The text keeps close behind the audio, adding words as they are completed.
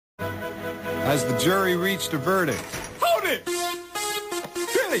Has the jury reached a verdict? Hold it!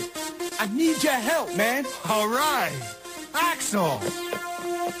 Billy, I need your help, man. All right. Axel!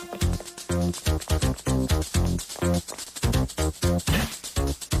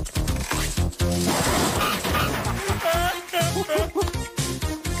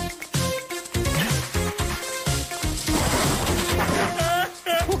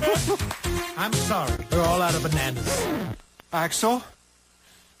 I'm sorry. They're all out of bananas. Axel?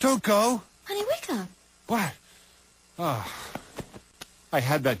 Don't go. Honey, wake up. What? Oh, I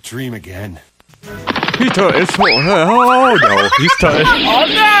had that dream again. It's oh no, he's tied. Oh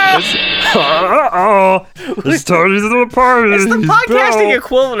no! He's tied to the party. It's the podcasting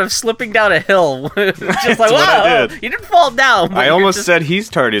equivalent of slipping down a hill. Just like, what I wow, did. you didn't fall down. But I you're almost just... said he's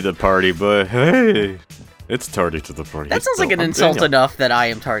tardy to the party, but hey, it's tardy to the party. That sounds like an insult enough that I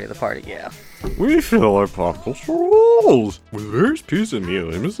am tardy to the party, yeah. We fill our pockets rolls with various pieces of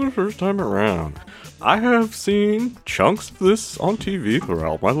meal. It's the first time around. I have seen chunks of this on TV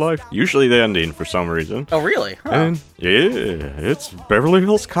throughout my life. Usually the ending for some reason. Oh, really? Huh. And yeah, it's Beverly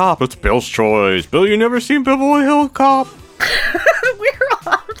Hills Cop. It's Bill's choice. Bill, you never seen Beverly Hills Cop? We're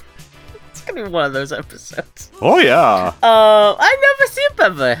on. It's gonna be one of those episodes. Oh yeah. I've never seen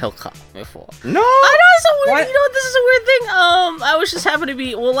Beverly Hills Cop before. No. I know it's a weird. What? You know, this is a weird thing. I was just happened to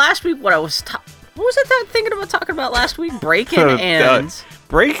be last week. What was it that thinking about talking about last week? Breaking and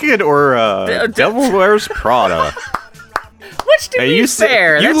Breaking or Devil Wears Prada. Which to be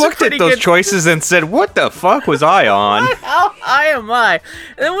fair, you that's looked a at pretty those good... choices and said, "What the fuck was I on?" How high am I?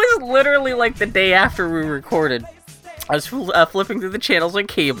 It was literally like the day after we recorded. I was flipping through the channels on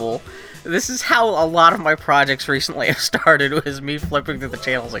cable. This is how a lot of my projects recently have started, was me flipping through the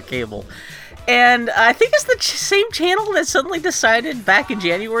channels on cable. And I think it's the same channel that suddenly decided back in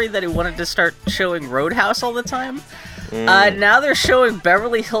January that it wanted to start showing Roadhouse all the time. Now they're showing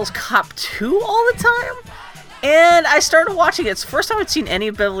Beverly Hills Cop 2 all the time. And I started watching it. It's the first time I'd seen any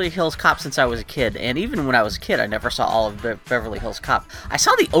of Beverly Hills Cop since I was a kid. And even when I was a kid, I never saw all of Beverly Hills Cop. I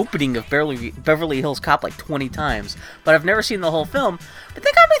saw the opening of Beverly Hills Cop like 20 times, but I've never seen the whole film. But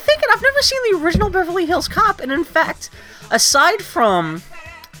that got me thinking, I've never seen the original Beverly Hills Cop. And in fact, aside from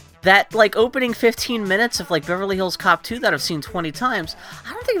that like opening 15 minutes of like Beverly Hills Cop 2 that I've seen 20 times,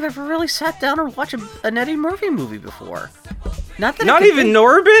 I don't think I've ever really sat down and watched an Eddie Murphy movie before. Not even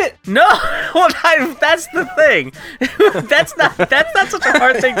Norbit? No, well, that's the thing. that's not such a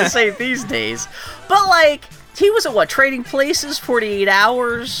hard thing to say these days. But like, he was at Trading Places, 48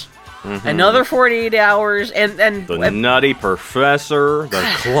 Hours, another 48 Hours, and the Nutty Professor, the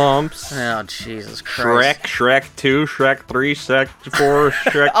Clumps. Oh, Jesus Christ. Shrek 2, Shrek 3, Shrek 4, Shrek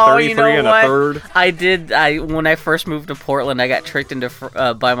 33 Oh, you know and what? a third. When I first moved to Portland, I got tricked into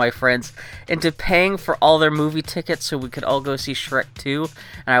by my friends into paying for all their movie tickets so we could all go see Shrek 2,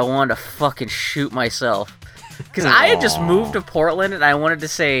 and I wanted to fucking shoot myself. Because I had just moved to Portland, and I wanted to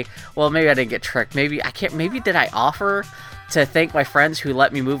say, well, maybe I didn't get tricked. Maybe did I offer to thank my friends who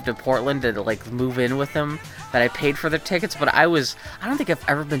let me move to Portland to like move in with them, that I paid for their tickets? But I don't think I've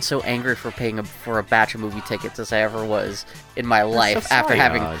ever been so angry for paying for a batch of movie tickets as I ever was in my life after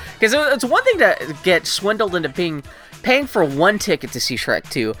having, because it's one thing to get swindled into paying for one ticket to see Shrek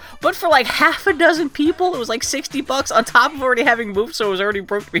 2, but for like half a dozen people, it was like $60 on top of already having moved, so it was already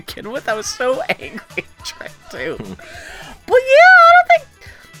broke to begin with. I was so angry at Shrek 2. But yeah, I don't think...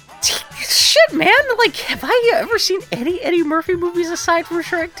 Shit, man, like, have I ever seen any Eddie Murphy movies aside from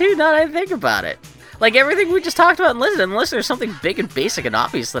Shrek 2? Now that I think about it. Like, everything we just talked about and listed, unless there's something big and basic and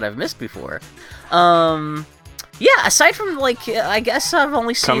obvious that I've missed before. Yeah, aside from, like, I guess I've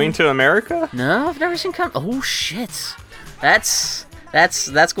only seen... Coming to America? No, I've never seen Oh, shit. That's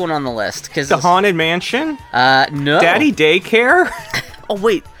going on the list. The Haunted Mansion? No. Daddy Daycare? Oh,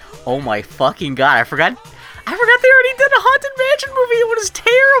 wait. Oh, my fucking God. I forgot they already did a Haunted Mansion movie. It was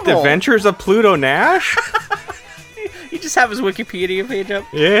terrible. The Adventures of Pluto Nash? You just have his Wikipedia page up?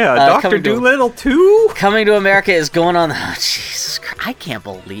 Yeah, Dr. Dolittle 2? Coming to America is going on... Oh, Jesus Christ. I can't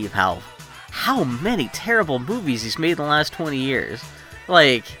believe how many terrible movies he's made in the last 20 years.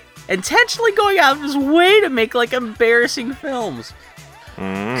 Like, intentionally going out of his way to make, like, embarrassing films.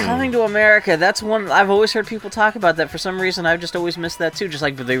 Coming to America, that's one I've always heard people talk about. That for some reason I've just always missed that too, just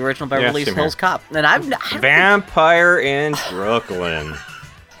like the original Beverly Hills Cop. And I've Vampire in Brooklyn.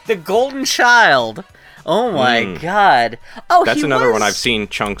 The Golden Child. Oh my God. Oh, that's another one I've seen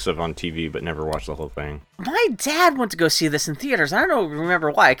chunks of on TV, but never watched the whole thing. My dad went to go see this in theaters. I don't remember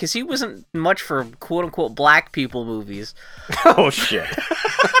why, because he wasn't much for quote-unquote black people movies. Oh, shit.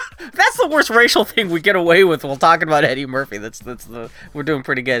 That's the worst racial thing we get away with while talking about Eddie Murphy. We're doing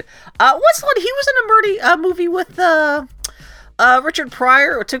pretty good. What's the one? He was in a movie with Richard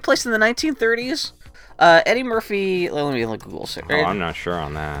Pryor. It took place in the 1930s. Eddie Murphy. Let me look Google. Oh, I'm not sure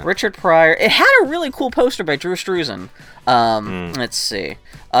on that. Richard Pryor. It had a really cool poster by Drew Struzan. Let's see.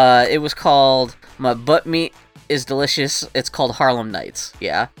 It was called "My Butt Meat is Delicious." It's called Harlem Nights.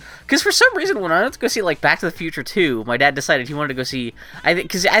 Yeah, because for some reason when I went to go see like Back to the Future 2, my dad decided he wanted to go see.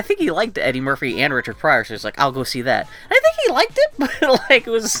 Because I think he liked Eddie Murphy and Richard Pryor, so he's like, "I'll go see that." And I think he liked it, but like it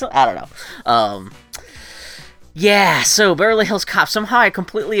was, I don't know. Yeah, so Beverly Hills Cop. Somehow I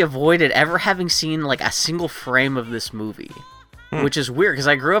completely avoided ever having seen like a single frame of this movie, which is weird because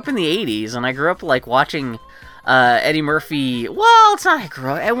I grew up in the 80s and I grew up like watching Eddie Murphy. Well, it's not I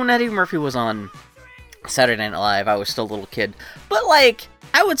grew up. When Eddie Murphy was on Saturday Night Live, I was still a little kid. But like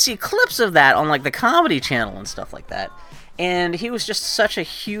I would see clips of that on like the Comedy Channel and stuff like that. And he was just such a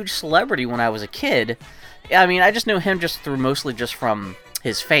huge celebrity when I was a kid. I mean, I just knew him mostly just from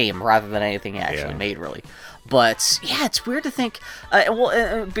his fame rather than anything he actually made, really. But, yeah, it's weird to think...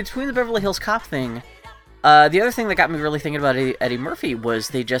 between the Beverly Hills Cop thing, the other thing that got me really thinking about Eddie Murphy was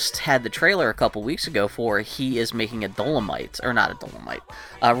they just had the trailer a couple weeks ago for he is making a Dolomite, or not a Dolomite,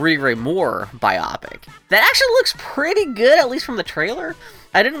 Rudy Ray Moore biopic. That actually looks pretty good, at least from the trailer.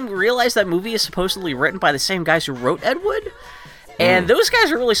 I didn't realize that movie is supposedly written by the same guys who wrote Ed Wood. And those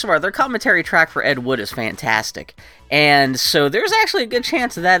guys are really smart. Their commentary track for Ed Wood is fantastic. And so there's actually a good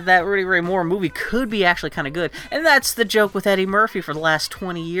chance that Rudy Ray Moore movie could be actually kind of good. And that's the joke with Eddie Murphy for the last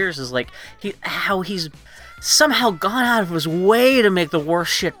 20 years is like how he's somehow gone out of his way to make the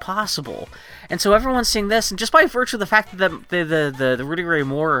worst shit possible. And so everyone's seeing this, and just by virtue of the fact that the Rudy Ray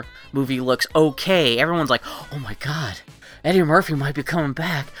Moore movie looks okay, everyone's like, oh my god, Eddie Murphy might be coming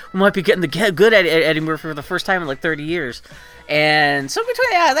back. We might be getting the good Eddie Murphy for the first time in like 30 years. And so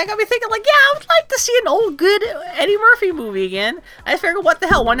that got me thinking, like, yeah, I would like to see an old good Eddie Murphy movie again. I figured, what the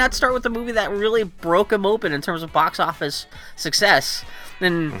hell, why not start with the movie that really broke him open in terms of box office success?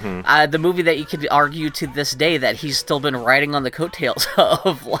 And the movie that you could argue to this day that he's still been riding on the coattails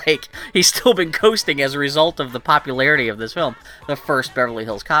of, like, he's still been coasting as a result of the popularity of this film, the first Beverly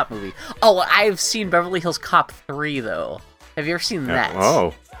Hills Cop movie. Oh, I've seen Beverly Hills Cop 3, though. Have you ever seen that?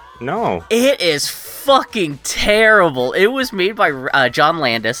 Oh, no. It is fucking terrible. It was made by John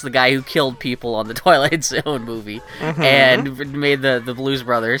Landis, the guy who killed people on the Twilight Zone movie, and made the Blues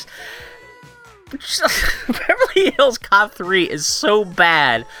Brothers. Beverly Hills Cop 3 is so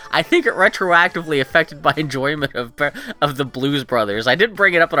bad, I think it retroactively affected my enjoyment of the Blues Brothers. I didn't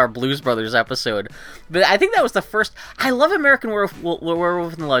bring it up in our Blues Brothers episode, but I think that was the first... I love American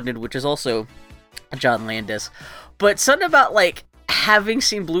Werewolf in London, which is also John Landis, but something about, like, having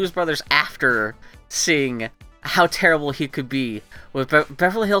seen Blues Brothers after seeing how terrible he could be with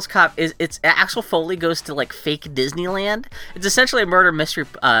Beverly Hills Cop Axel Foley goes to like fake Disneyland. It's essentially a murder mystery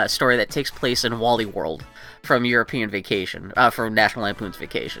story that takes place in Wally World from European Vacation, from National Lampoon's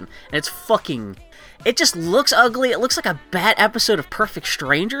Vacation, and it just looks ugly. It looks like a bad episode of Perfect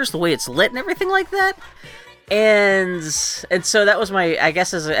Strangers, the way it's lit and everything like that. And so that was my, I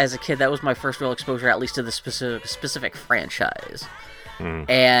guess as a kid, that was my first real exposure, at least to the specific franchise.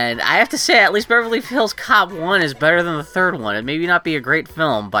 And I have to say, at least Beverly Hills Cop 1 is better than the third one. It may not be a great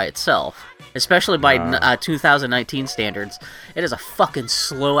film by itself, especially by 2019 standards. It is a fucking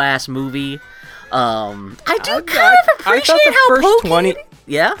slow-ass movie. I do kind of appreciate how pokey...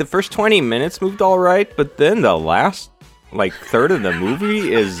 Yeah? The first 20 minutes moved all right, but then the last, like, third of the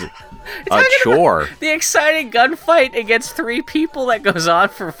movie is a chore. The exciting gunfight against 3 people that goes on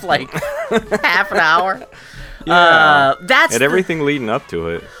for, like, half an hour. Yeah, and everything leading up to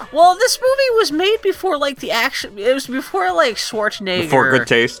it. Well, this movie was made before, like, the action... It was before, like, Schwarzenegger... Before Good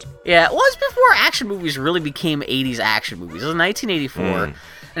Taste? Yeah, it was before action movies really became 80s action movies. It was 1984.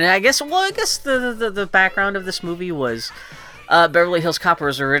 And I guess the background of this movie was... Beverly Hills Cop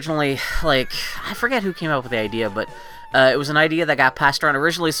was originally, like... I forget who came up with the idea, but... it was an idea that got passed around.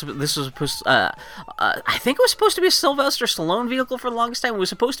 Originally, this was supposed... I think it was supposed to be a Sylvester Stallone vehicle for the longest time. It was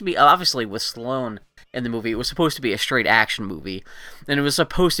supposed to be, obviously, with Stallone... in the movie. It was supposed to be a straight action movie, and it was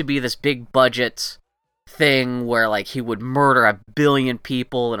supposed to be this big budget thing where like he would murder 1 billion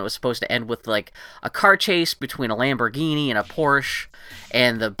people, and it was supposed to end with like a car chase between a Lamborghini and a Porsche,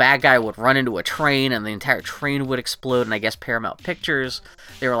 and the bad guy would run into a train and the entire train would explode. And I guess Paramount Pictures,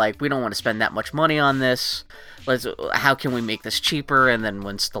 they were like, we don't want to spend that much money on this. How can we make this cheaper? And then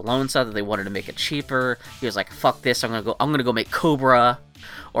when Stallone said that they wanted to make it cheaper, he was like, fuck this, I'm gonna go make Cobra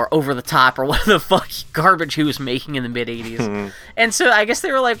or Over the Top, or what the fuck garbage he was making in the mid-'80s. And so I guess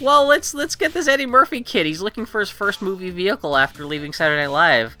they were like, well, let's get this Eddie Murphy kid. He's looking for his first movie vehicle after leaving Saturday Night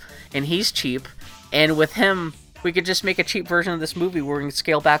Live, and he's cheap. And with him, we could just make a cheap version of this movie where we can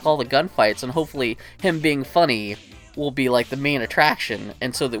scale back all the gunfights, and hopefully him being funny will be like the main attraction,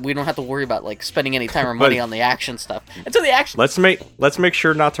 and so that we don't have to worry about like spending any time or money on the action stuff. And so the action. Let's make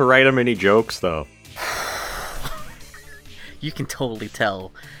sure not to write him any jokes though. You can totally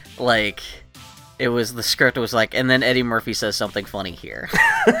tell, like, it was the script was like, and then Eddie Murphy says something funny here.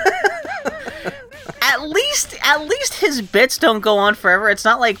 At least his bits don't go on forever. It's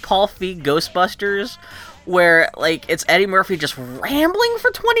not like Paul Feig Ghostbusters, where like it's Eddie Murphy just rambling for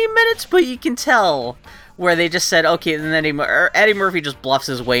 20 minutes, but you can tell where they just said, okay, and then Eddie Murphy just bluffs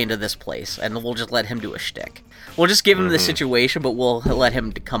his way into this place, and we'll just let him do a shtick. We'll just give him the situation, but we'll let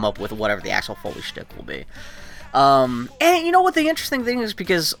him come up with whatever the actual Foley shtick will be. And you know what the interesting thing is,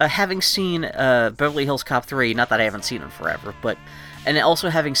 because having seen Beverly Hills Cop 3, not that I haven't seen it forever, but and also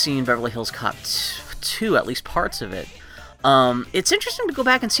having seen Beverly Hills Cop 2, at least parts of it, it's interesting to go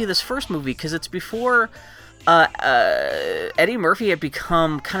back and see this first movie, because it's before Eddie Murphy had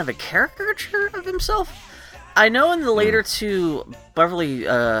become kind of a caricature of himself. I know in the later two Beverly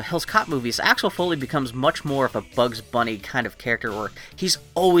Hills Cop movies, Axel Foley becomes much more of a Bugs Bunny kind of character, where he's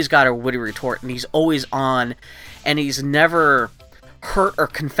always got a witty retort, and he's always on, and he's never hurt or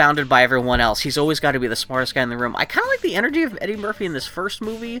confounded by everyone else. He's always got to be the smartest guy in the room. I kind of like the energy of Eddie Murphy in this first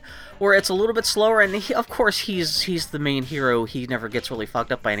movie, where it's a little bit slower, and of course he's the main hero. He never gets really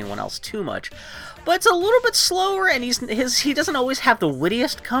fucked up by anyone else too much, but it's a little bit slower, and he doesn't always have the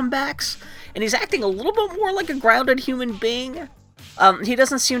wittiest comebacks, and he's acting a little bit more like a grounded human being. He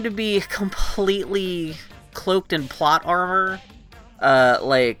doesn't seem to be completely cloaked in plot armor,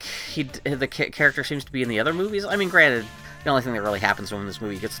 like the character seems to be in the other movies. I mean, granted, the only thing that really happens to him in this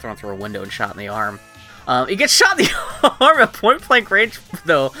movie, he gets thrown through a window and shot in the arm. He gets shot in the arm at point-blank range,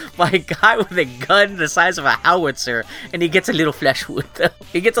 though, by a guy with a gun the size of a howitzer, and he gets a little flesh wound, though.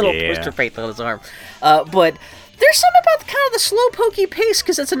 He gets a little poster paint on his arm. But there's something about kind of the slow, pokey pace,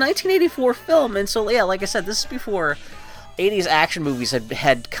 because it's a 1984 film, and so, yeah, like I said, this is before 80s action movies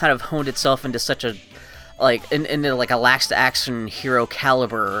had kind of honed itself into such a, like, into like a lax action hero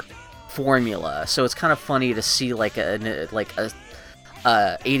caliber formula. So it's kind of funny to see like a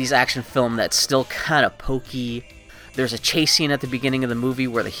 80s action film that's still kind of pokey. There's a chase scene at the beginning of the movie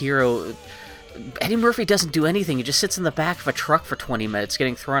where the hero, Eddie Murphy, doesn't do anything. He just sits in the back of a truck for 20 minutes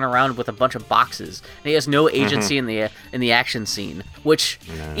getting thrown around with a bunch of boxes. And he has no agency in the action scene, which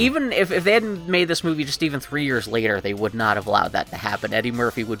even if they hadn't made this movie just even 3 years later, they would not have allowed that to happen. Eddie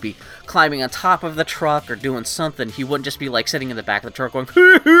Murphy would be climbing on top of the truck or doing something. He wouldn't just be like sitting in the back of the truck going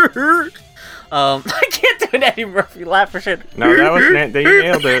I can't do an Eddie Murphy laugh for shit. No, that was they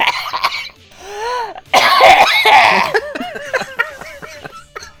nailed it.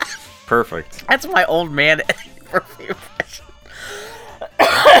 Perfect. That's my old man Eddie Murphy impression.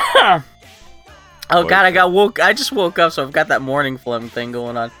 Oh god, I just woke up, so I've got that morning phlegm thing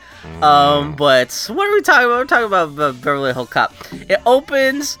going on. But what are we talking about? We're talking about Beverly Hills Cop. It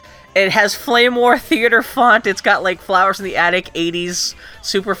opens. It has Flame War Theater font. It's got like Flowers in the Attic 80s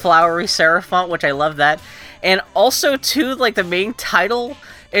super flowery serif font, which I love that. And also too, like the main title,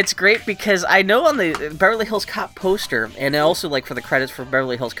 it's great because I know on the Beverly Hills Cop poster, and also like for the credits for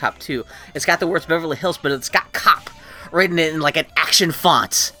Beverly Hills Cop 2, it's got the words Beverly Hills, but it's got cop written in like an action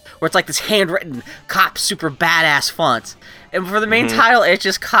font, where it's like this handwritten cop super badass font. And for the main title, it's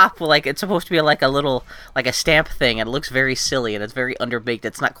just cop, like it's supposed to be like a little, like a stamp thing, and it looks very silly, and it's very underbaked.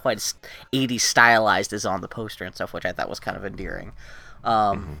 It's not quite as 80s stylized as on the poster and stuff, which I thought was kind of endearing.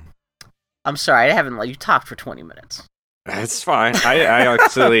 I'm sorry, you talked for 20 minutes. That's fine. I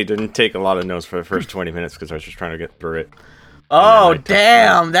actually didn't take a lot of notes for the first 20 minutes because I was just trying to get through it. Oh,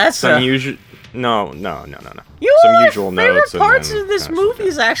 damn, that's some usual. No. You know, some usual notes. Favorite parts of this movie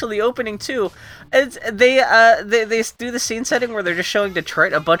is actually the opening too. They do the scene setting where they're just showing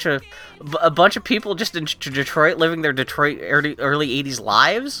Detroit, a bunch of people just in Detroit living their Detroit early 80s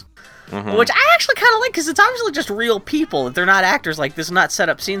lives. Which I actually kind of like, because it's obviously just real people. They're not actors, like this is not set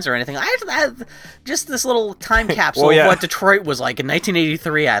up scenes or anything. I just this little time capsule of what Detroit was like in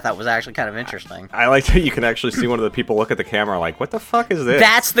 1983. I thought was actually kind of interesting. I like that you can actually see one of the people look at the camera like, what the fuck is this?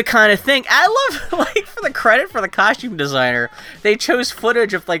 That's the kind of thing. I love, like, for the credit for the costume designer, they chose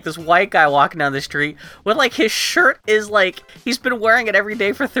footage of like this white guy walking down the street with like his shirt is like, he's been wearing it every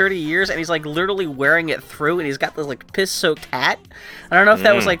day for 30 years, and he's like literally wearing it through, and he's got this like piss-soaked hat. I don't know if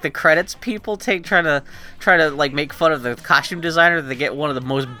that was like the credits people trying to like make fun of the costume designer. They get one of the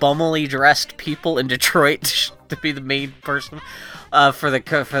most bummily dressed people in Detroit to be the main person for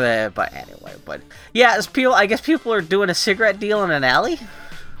the but anyway, but yeah, I guess people are doing a cigarette deal in an alley.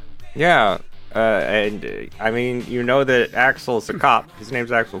 Yeah, and I mean, you know that Axel's a cop. His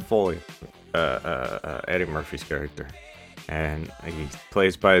name's Axel Foley, Eddie Murphy's character. And he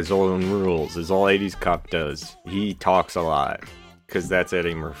plays by his own rules, as all 80s cop does. He talks a lot, because that's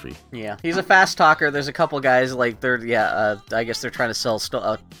Eddie Murphy. Yeah, he's a fast talker. There's a couple guys, I guess they're trying to sell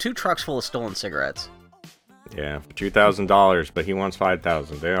 2 trucks full of stolen cigarettes. Yeah, for $2,000, but he wants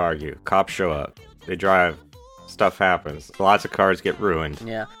 $5,000. They argue. Cops show up. They drive. Stuff happens. Lots of cars get ruined.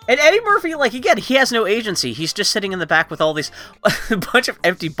 Yeah. And Eddie Murphy, again, he has no agency. He's just sitting in the back with all these, a bunch of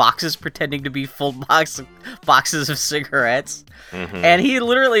empty boxes pretending to be full boxes of cigarettes. Mm-hmm. And he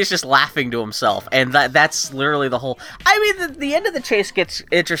literally is just laughing to himself. And that's literally the whole... I mean, the end of the chase gets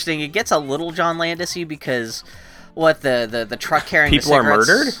interesting. It gets a little John Landis-y because, the truck carrying People the are cigarettes...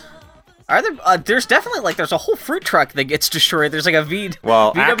 murdered? Are there? There's definitely, there's a whole fruit truck that gets destroyed. There's a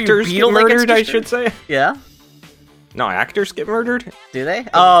Well, VW actors Beetle get that gets murdered, I destroyed. should say. Yeah? No, actors get murdered? Do they?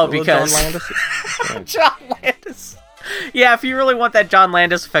 Oh, because... John Landis? John Landis. Yeah, if you really want that John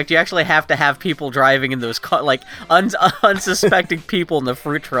Landis effect, you actually have to have people driving in those, unsuspecting people in the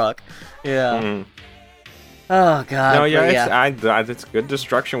fruit truck. Yeah. Mm. Oh, God. No, yeah, it's good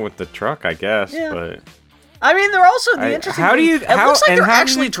destruction with the truck, I guess, Yeah. but... I mean, they're also the interesting thing. It looks like they're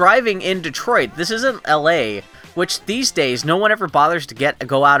actually driving in Detroit. This isn't L.A., which these days, no one ever bothers to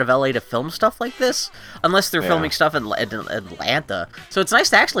go out of L.A. to film stuff like this, unless they're filming stuff in Atlanta. So it's nice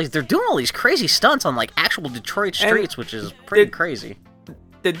to actually, they're doing all these crazy stunts on, actual Detroit streets, which is pretty crazy.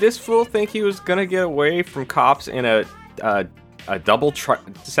 Did this fool think he was gonna get away from cops in a double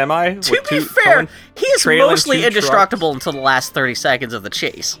semi? To be fair, he is mostly indestructible until the last 30 seconds of the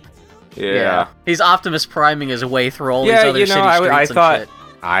chase. Yeah. He's Optimus Priming his way through all these other shitty streets and shit.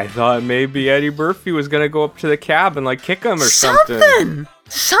 I thought maybe Eddie Murphy was gonna go up to the cab and kick him or something.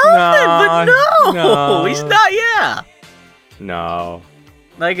 But no, he's not. Yeah. No.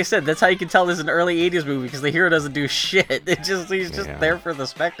 Like I said, that's how you can tell this is an early '80s movie because the hero doesn't do shit. He's just there for the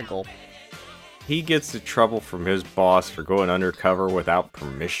spectacle. He gets in trouble from his boss for going undercover without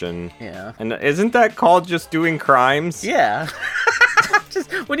permission. Yeah. And isn't that called just doing crimes? Yeah.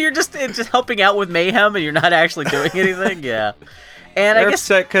 When you're just helping out with mayhem and you're not actually doing anything. Yeah. And They're I guess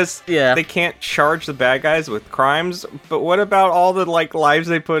upset because they can't charge the bad guys with crimes, but what about all the lives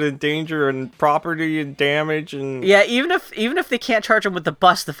they put in danger and property and damage and... Yeah, even if they can't charge him with the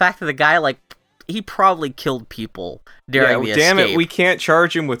bust, the fact that the guy he probably killed people during the escape. Damn it, we can't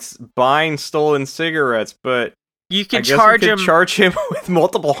charge him with buying stolen cigarettes, but you can charge him with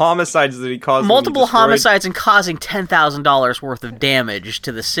multiple homicides that he caused. Multiple homicides and causing $10,000 worth of damage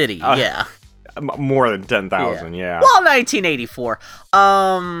to the city. Yeah. More than 10,000, yeah. Well, 1984.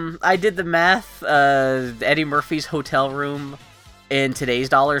 I did the math. Eddie Murphy's hotel room in today's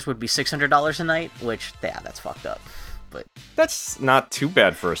dollars would be $600 a night, which, that's fucked up. But that's not too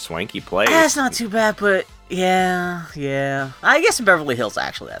bad for a swanky place. That's not too bad, but yeah. I guess in Beverly Hills,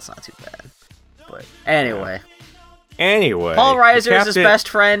 actually, that's not too bad. But anyway. Paul Reiser is his best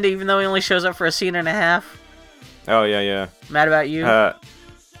friend, even though he only shows up for a scene and a half. Oh, yeah. Mad About You?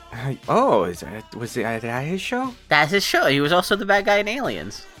 Was that his show? That's his show. He was also the bad guy in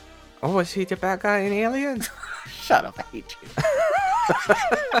Aliens. Oh, was he the bad guy in Aliens? Shut up, I hate you.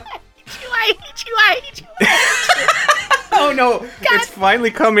 I hate you. Oh no, God. It's finally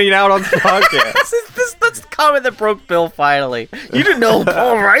coming out on the podcast. That's the comment that broke Bill finally. You didn't know who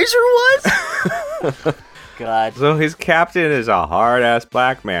Paul Reiser was? God. So his captain is a hard-ass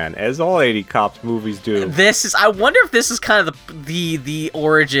black man, as all 80 cops movies do. I wonder if this is kind of the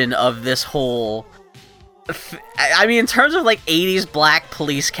origin of this whole... I mean, in terms of 80s black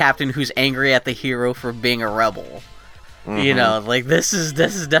police captain who's angry at the hero for being a rebel. Mm-hmm. You know, this is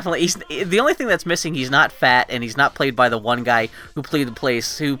definitely... the only thing that's missing, he's not fat, and he's not played by the one guy who played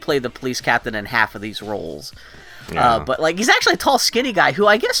the police captain in half of these roles. Yeah. But he's actually a tall, skinny guy who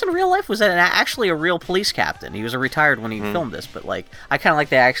I guess in real life was actually a real police captain. He was retired when he filmed this, but I kind of like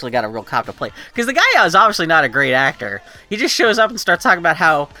they actually got a real cop to play because the guy is obviously not a great actor. He just shows up and starts talking about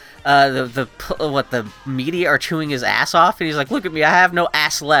how the media are chewing his ass off, and he's like, "Look at me, I have no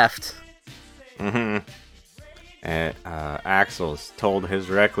ass left." Mm-hmm. And Axel's told his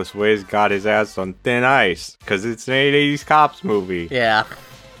reckless ways got his ass on thin ice because it's an 80s cops movie. Yeah.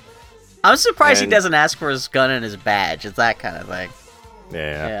 I'm surprised he doesn't ask for his gun and his badge. It's that kind of thing.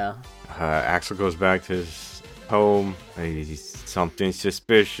 Yeah. Axel goes back to his home. He's something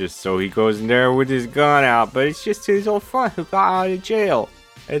suspicious, so he goes in there with his gun out. But it's just his old friend who got out of jail.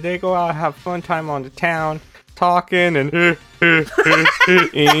 And they go out and have fun time on the town, talking and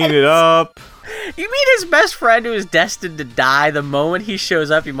eating it up. You mean his best friend who is destined to die the moment he shows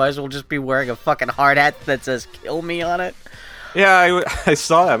up? He might as well just be wearing a fucking hard hat that says "kill me" on it. Yeah, I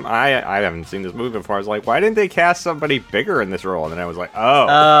saw them. I haven't seen this movie before. I was like, why didn't they cast somebody bigger in this role? And then I was like, oh.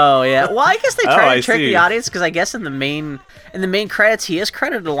 Oh yeah. Well, I guess they try to trick see. the audience because I guess in the main credits he is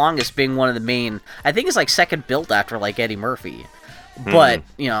credited along as being one of the main. I think it's like second built after like Eddie Murphy. But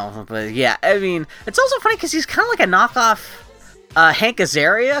yeah. I mean, it's also funny because he's kind of like a knockoff Hank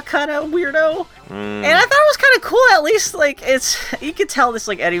Azaria kind of weirdo. And I thought it was kind of cool. At least like you could tell this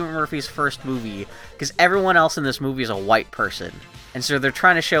like Eddie Murphy's first movie because everyone else in this movie is a white person, and so they're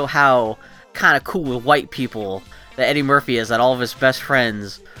trying to show how kind of cool with white people that Eddie Murphy is. That all of his best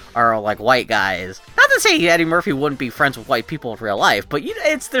friends are like white guys. Not to say Eddie Murphy wouldn't be friends with white people in real life, but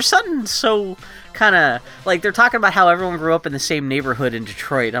there's something so kind of like they're talking about how everyone grew up in the same neighborhood in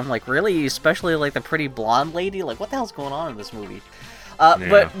Detroit. I'm like, really? Especially like the pretty blonde lady? Like, what the hell's going on in this movie?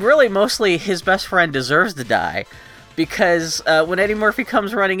 But really, mostly his best friend deserves to die because when Eddie Murphy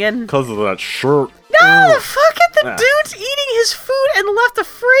comes running in, Because of that shirt. no, the dude's eating his food and left the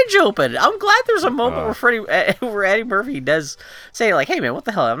fridge open. I'm glad there's a moment where Eddie Murphy does say, like, hey, man, what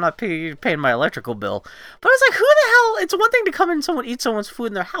the hell? I'm not paying my electrical bill. But I was like, who the hell? It's one thing to come in and eat someone's food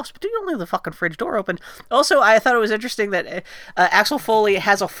in their house, but do you don't leave the fucking fridge door open? Also, I thought it was interesting that Axel Foley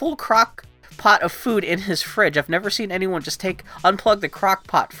has a full crock pot of food in his fridge. I've never seen anyone just unplug the crock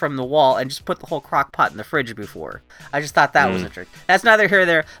pot from the wall and just put the whole crock pot in the fridge before. I just thought that was interesting. That's neither here nor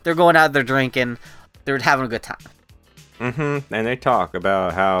there. They're going out, they're drinking, they're having a good time. Mm-hmm. And they talk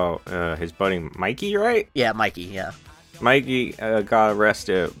about how his buddy Mikey, right? Yeah, Mikey, yeah. Mikey got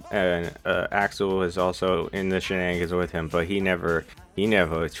arrested, and Axel was also in the shenanigans with him, but he never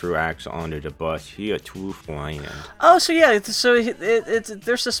threw Axel under the bus. He a true friend. Oh, so yeah, so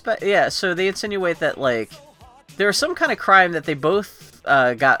so they insinuate that like there was some kind of crime that they both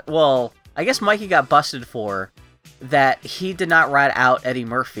got. Well, I guess Mikey got busted for that he did not rat out Eddie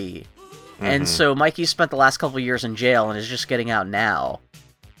Murphy, and so Mikey spent the last couple of years in jail and is just getting out now.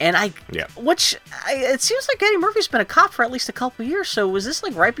 And it seems like Eddie Murphy's been a cop for at least a couple years. So was this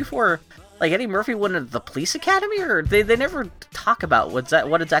like right before, like Eddie Murphy went into the police academy, or they never talk about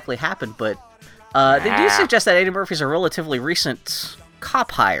what exactly happened? But they do suggest that Eddie Murphy's a relatively recent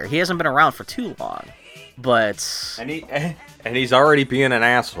cop hire. He hasn't been around for too long, but and he's already being an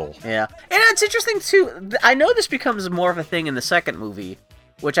asshole. Yeah, and it's interesting too. I know this becomes more of a thing in the second movie,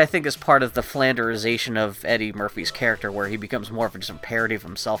 which I think is part of the Flanderization of Eddie Murphy's character, where he becomes more of just a parody of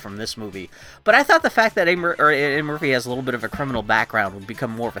himself from this movie. But I thought the fact that Eddie Murphy has a little bit of a criminal background would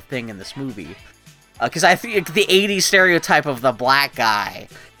become more of a thing in this movie. Because I think the 80s stereotype of the black guy,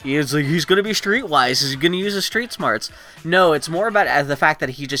 he's going to be streetwise, he's going to use his street smarts. No, it's more about the fact that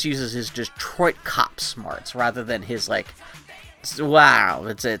he just uses his Detroit cop smarts, rather than his, like, wow,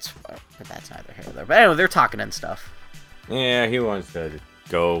 but that's neither here nor there. But anyway, they're talking and stuff. Yeah, he wants to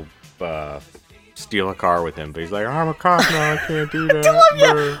go steal a car with him, but he's like, I'm a cop now, I can't do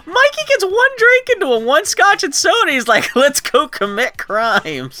that. Mikey gets one drink into one scotch and soda, he's like, let's go commit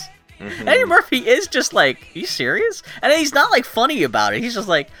crimes. Eddie Murphy is just like, are you serious? And he's not like funny about it, he's just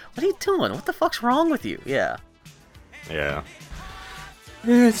like, what are you doing? What the fuck's wrong with you? Yeah.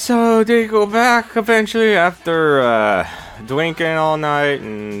 And so they go back eventually after drinking all night,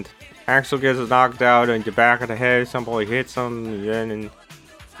 and Axel gets knocked out in the back of the head, somebody hits him, and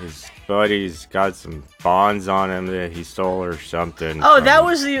his buddy's got some bonds on him that he stole or something. Oh, there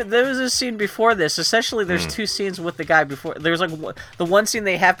was a scene before this. Essentially, there's two scenes with the guy before. There's like the one scene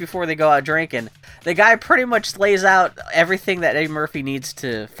they have before they go out drinking. The guy pretty much lays out everything that Eddie Murphy needs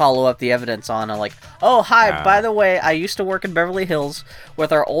to follow up the evidence on. Like, oh, hi, by the way, I used to work in Beverly Hills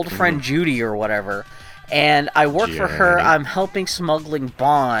with our old friend Judy or whatever. And I work for her. I'm helping smuggling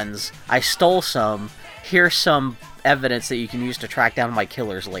bonds. I stole some. Here's some evidence that you can use to track down my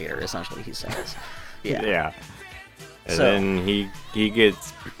killers later, essentially, he says. Yeah. And then he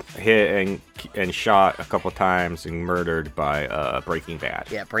gets hit and shot a couple times and murdered by Breaking Bad.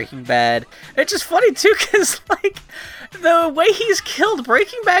 Yeah, Breaking Bad. It's just funny, too, because, like, the way he's killed,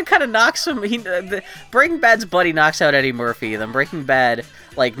 Breaking Bad kind of knocks him... Breaking Bad's buddy knocks out Eddie Murphy, then Breaking Bad,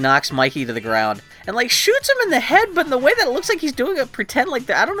 like, knocks Mikey to the ground, and, like, shoots him in the head, but in the way that it looks like he's doing it, pretend like...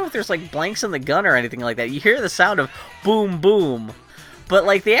 I don't know if there's, like, blanks in the gun or anything like that. You hear the sound of boom, boom. But,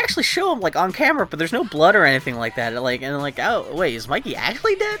 like, they actually show him, like, on camera, but there's no blood or anything like that. Oh, wait, is Mikey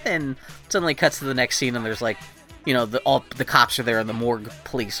actually dead? And suddenly cuts to the next scene, and there's, like, you know, all the cops are there, and the morgue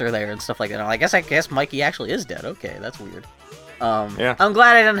police are there, and stuff like that. And I guess Mikey actually is dead. Okay, that's weird. Yeah. I'm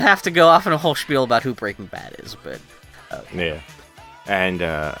glad I didn't have to go off in a whole spiel about who Breaking Bad is, but... Yeah. And,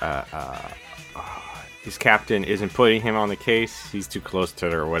 his captain isn't putting him on the case. He's too close to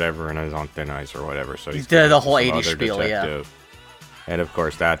it or whatever, and is on thin ice or whatever, so he's the whole 80s spiel, detective. And of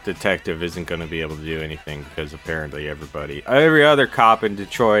course, that detective isn't going to be able to do anything because apparently every other cop in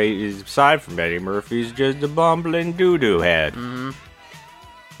Detroit, aside from Eddie Murphy, is just a bumbling doo-doo head. Mm-hmm.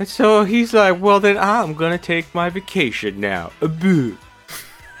 And so he's like, well, then I'm going to take my vacation now. Boo.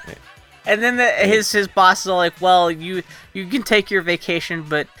 And then his boss is all like, well, you can take your vacation,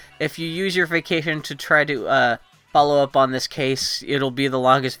 but if you use your vacation to try to follow up on this case, it'll be the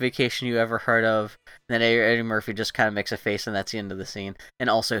longest vacation you ever heard of. And then Eddie Murphy just kind of makes a face, and that's the end of the scene. And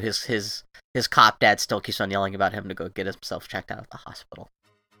also his cop dad still keeps on yelling about him to go get himself checked out at the hospital.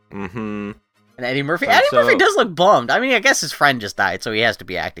 Mm-hmm. And Eddie Murphy Murphy does look bummed. I mean, I guess his friend just died, so he has to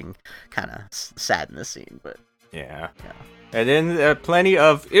be acting kind of sad in this scene. But yeah. And then plenty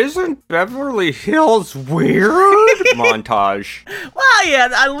of "Isn't Beverly Hills weird?" montage. Well,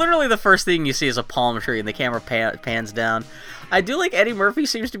 yeah, literally the first thing you see is a palm tree, and the camera pans down. I do like Eddie Murphy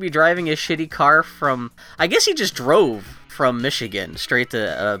seems to be driving a shitty car from... I guess he just drove from Michigan straight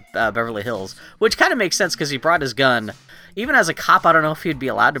to Beverly Hills, which kind of makes sense because he brought his gun. Even as a cop, I don't know if he'd be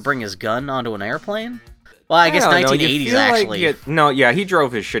allowed to bring his gun onto an airplane. Well, I guess 1980s, actually. He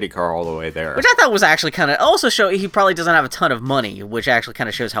drove his shitty car all the way there. Which I thought was actually kind of... Also he probably doesn't have a ton of money, which actually kind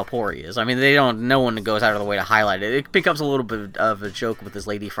of shows how poor he is. I mean, no one goes out of the way to highlight it. It becomes a little bit of a joke with his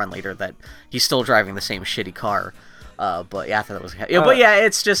lady friend later that he's still driving the same shitty car. But yeah, I thought that was... but yeah,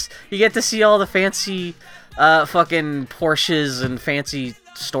 it's just... You get to see all the fancy fucking Porsches and fancy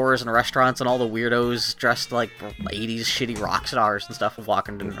stores and restaurants and all the weirdos dressed like 80s shitty rock stars and stuff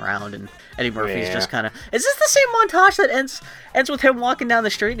walking around, and Eddie Murphy's just kind of... Is this the same montage that ends with him walking down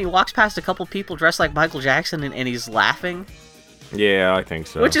the street and he walks past a couple people dressed like Michael Jackson and he's laughing? Yeah, I think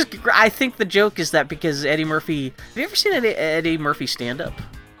so. Which is... I think the joke is that because Eddie Murphy... Have you ever seen Eddie Murphy stand-up?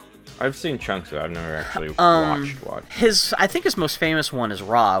 I've seen chunks of it. I've never actually watched. I think his most famous one is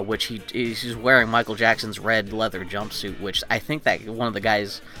Raw, which he's wearing Michael Jackson's red leather jumpsuit, which I think that one of the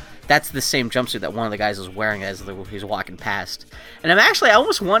guys... That's the same jumpsuit that one of the guys is wearing as he's walking past. And I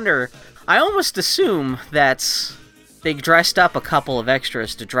almost assume that they dressed up a couple of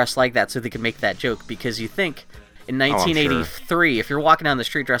extras to dress like that so they could make that joke, because you think... In 1983, if you're walking down the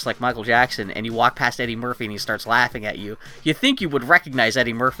street dressed like Michael Jackson and you walk past Eddie Murphy and he starts laughing at you, you think you would recognize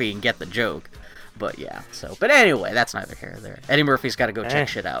Eddie Murphy and get the joke. But yeah, but anyway, that's neither here nor there. Eddie Murphy's got to go check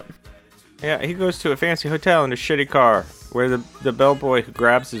shit out. Yeah, he goes to a fancy hotel in a shitty car where the bellboy who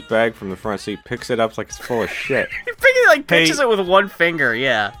grabs his bag from the front seat picks it up like it's full of shit. He pinches it with one finger,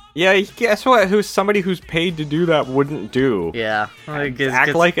 yeah. Yeah, guess what? Somebody who's paid to do that wouldn't do. Yeah.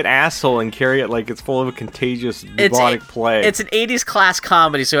 Act like an asshole and carry it like it's full of a contagious bubonic plague. It's an 80s class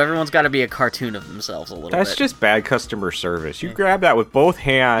comedy, so everyone's got to be a cartoon of themselves a little bit. That's just bad customer service. You grab that with both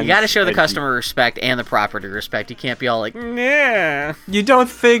hands. You got to show the customer respect and the property respect. You can't be all like, nah. You don't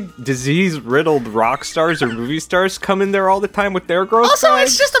think disease-riddled rock stars or movie stars come in there all the time with their gross Also,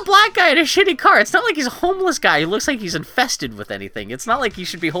 bags? It's just a black guy in a shitty car. It's not like he's a homeless guy. He looks like he's infested with anything. It's not like he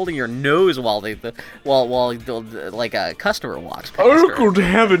should be holding your nose while like a customer walks past. Oh, good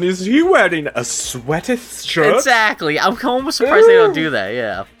heaven, is he wearing a sweaty shirt? Exactly. I'm almost surprised they don't do that,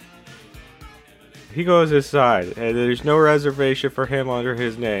 yeah. He goes inside, and there's no reservation for him under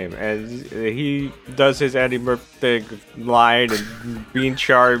his name, and he does his Eddie Murphy thing, lying and being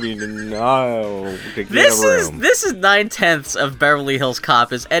charming, and to get a room. This is 9/10 of Beverly Hills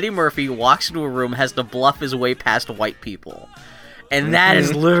Cop, as Eddie Murphy walks into a room, has to bluff his way past white people. And that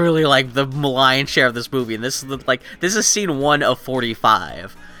is literally like the lion's share of this movie, and this is scene 1 of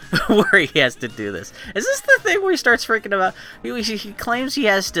 45. Where he has to do this. Is this the thing where he starts freaking about... He claims he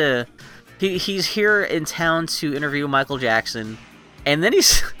has to... He's here in town to interview Michael Jackson, and then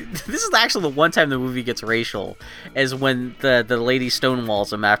this is actually the one time the movie gets racial, is when the lady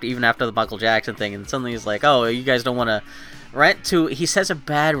stonewalls him even after the Michael Jackson thing, and suddenly he's like, oh, you guys don't want to rent to... He says a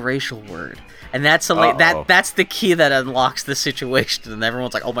bad racial word. And that's the key that unlocks the situation, and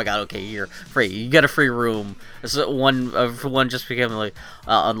everyone's like, "Oh my god, okay, you're free. You got a free room. This is one just became like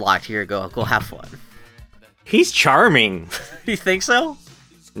unlocked. Here, go have fun." He's charming. You think so?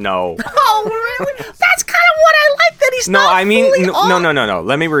 No. Oh, really? That's kind of what I like. That he's no. Not I mean, fully no.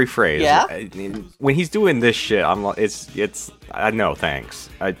 Let me rephrase. Yeah. When he's doing this shit, it's no thanks.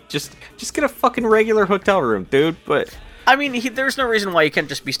 Just get a fucking regular hotel room, dude. But. I mean, there's no reason why you can't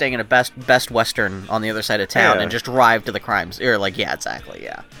just be staying in a Best Western on the other side of town and just drive to the crimes. Or yeah, exactly,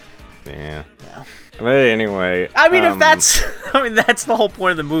 yeah. Yeah. But anyway, I mean, that's the whole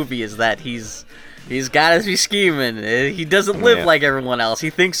point of the movie, is that he's got to be scheming. He doesn't live like everyone else. He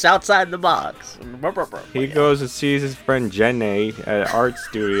thinks outside the box. He goes and sees his friend Jenny at an art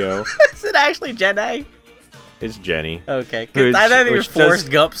studio. Is it actually Jenny? It's Jenny. Okay, I thought it was Forrest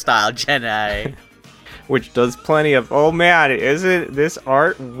Gump style Jenny. which does plenty of, oh man, isn't this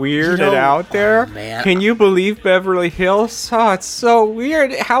art weird and out there? Oh, man. Can you believe Beverly Hills? Oh, it's so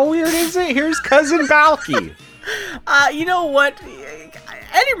weird. How weird is it? Here's Cousin Balky. You know what?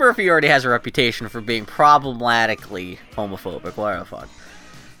 Eddie Murphy already has a reputation for being problematically homophobic. What the fuck?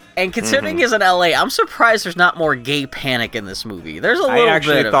 And considering he's in LA, I'm surprised there's not more gay panic in this movie. There's a little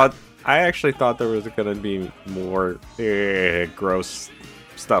bit of it. I actually thought there was going to be more gross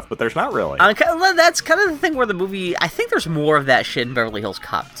stuff, but there's not really. That's kind of the thing where the movie, I think there's more of that shit in Beverly Hills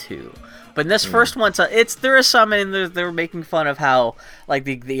Cop 2. But in this first one, there is some, and they're making fun of how like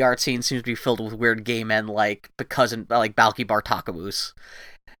the art scene seems to be filled with weird gay men like Balky Bartakamus.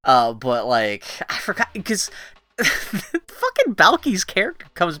 But like I forgot because fucking Balky's character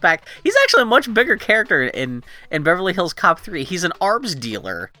comes back. He's actually a much bigger character in Beverly Hills Cop 3. He's an arms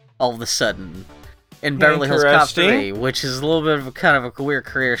dealer all of a sudden in Beverly Hills Cop 3, which is a little bit of a kind of a weird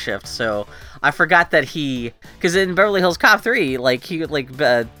career shift. So I forgot that because in Beverly Hills Cop 3,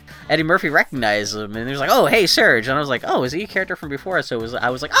 Eddie Murphy recognized him, and he was like, "Oh, hey, Serge," and I was like, "Oh, is he a character from before?" So I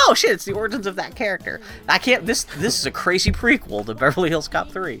was like, "Oh shit, it's the origins of that character." This is a crazy prequel to Beverly Hills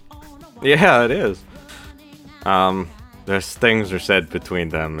Cop 3. Yeah, it is. There's things are said between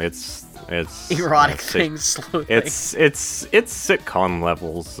them. It's erotic things. It's sitcom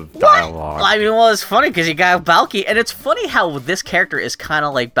levels of dialogue. What? I mean, well, it's funny because you got Balky, and it's funny how this character is kind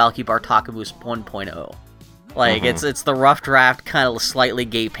of like Balky Bartakamus 1.0. Like, it's the rough draft, kind of slightly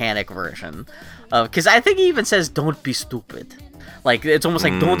gay panic version. Because I think he even says, "Don't be stupid." Like, it's almost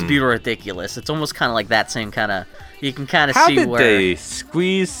like, "Don't be ridiculous." It's almost kind of like that same kind of... You can kind of see where... How did they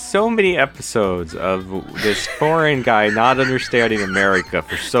squeeze so many episodes of this foreign guy not understanding America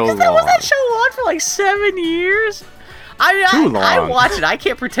for so long? Was that show on for like 7 years? I mean, Too long. I watched it. I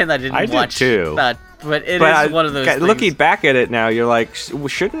can't pretend I didn't watch it. Too. But it is one of those things. Looking back at it now, you're like,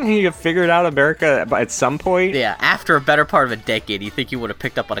 shouldn't he have figured out America at some point? Yeah, after a better part of a decade, you think he would have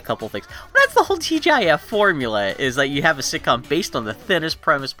picked up on a couple things. Well, that's the whole TGIF formula, is that you have a sitcom based on the thinnest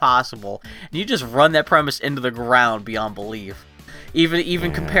premise possible, and you just run that premise into the ground beyond belief.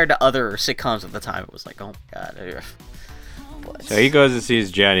 Even compared to other sitcoms at the time, it was like, oh my god. So he goes and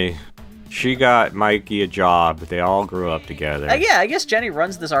sees Jenny. She got Mikey a job. They all grew up together. Yeah, I guess Jenny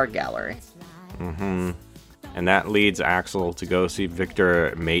runs this art gallery. And that leads Axel to go see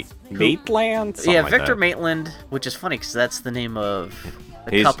Victor Maitland? Yeah, Victor Maitland, which is funny because that's the name of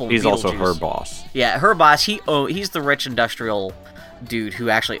the couple. He's also her boss. Yeah, her boss. He's the rich industrial dude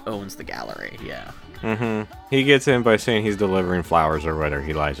who actually owns the gallery. Yeah. He gets in by saying he's delivering flowers or whatever.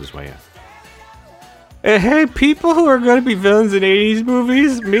 He lies his way in. Hey, people who are going to be villains in 80s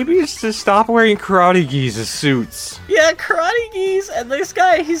movies, maybe it's to stop wearing karate gis as suits. Yeah, karate gis, and this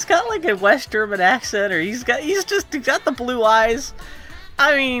guy, he's got like a West German accent, or he's got the blue eyes.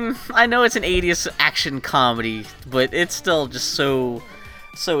 I mean, I know it's an 80s action comedy, but it's still just so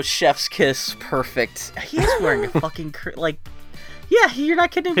chef's kiss perfect. He's wearing a fucking, yeah, you're not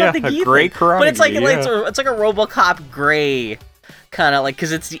kidding about the gi gray thing. karate But it's like, gi, it's like a RoboCop gray, kind of like,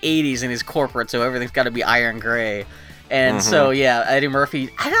 because it's the 80s and he's corporate, so everything's got to be iron gray. And so, yeah, Eddie Murphy,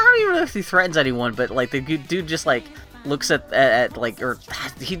 I don't even know if he threatens anyone, but like the dude just like looks at like, or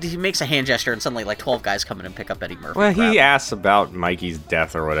he makes a hand gesture and suddenly like 12 guys come in and pick up Eddie Murphy. Well, he asks about Mikey's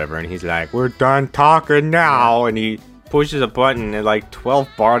death or whatever, and he's like, "We're done talking now," and he pushes a button and like 12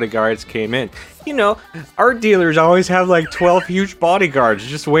 bodyguards came in. You know, art dealers always have like 12 huge bodyguards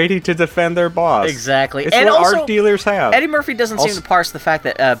just waiting to defend their boss. Exactly. It's and what also, art dealers have. Eddie Murphy doesn't seem to parse the fact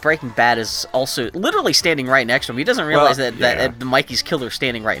that Breaking Bad is also literally standing right next to him. He doesn't realize that Mikey's killer's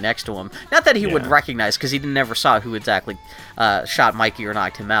standing right next to him. Not that he would recognize, because he never saw who exactly shot Mikey or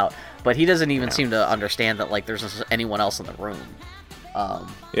knocked him out. But he doesn't even seem to understand that like there's anyone else in the room. But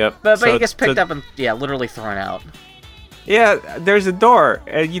he gets picked up and literally thrown out. Yeah, there's a door,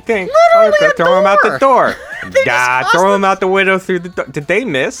 and you think, throw him out the door. Throw him out the window through the door. Did they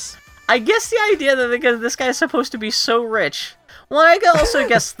miss? I guess the idea that this guy's supposed to be so rich. Well, I also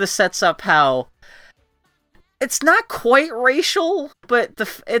guess this sets up how it's not quite racial, but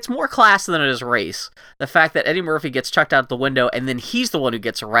it's more class than it is race. The fact that Eddie Murphy gets chucked out the window, and then he's the one who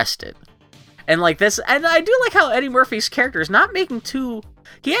gets arrested. And like this, and I do like how Eddie Murphy's character is not making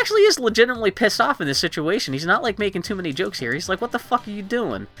he actually is legitimately pissed off in this situation. He's not like making too many jokes here. He's like, "What the fuck are you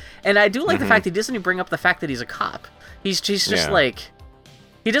doing?" And I do like the fact he doesn't even bring up the fact that he's a cop. He's just like,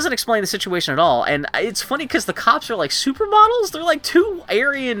 he doesn't explain the situation at all. And it's funny because the cops are like supermodels. They're like two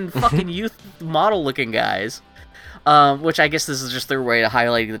Aryan fucking youth model looking guys. Which I guess this is just their way of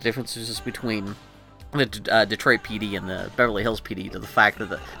highlighting the differences between the Detroit PD and the Beverly Hills PD, to the fact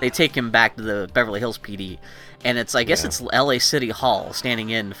that they take him back to the Beverly Hills PD, and it's it's LA City Hall standing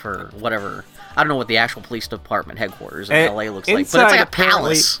in for whatever I don't know what the actual police department headquarters in And LA looks like, but it's inside, like a apparently-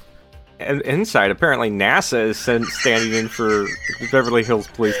 palace. And inside, apparently, NASA is standing in for the Beverly Hills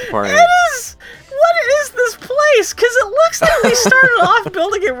Police Department. What is this place? Because it looks like they started off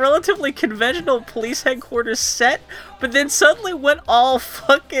building a relatively conventional police headquarters set, but then suddenly went all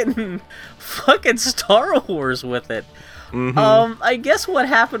fucking Star Wars with it. I guess what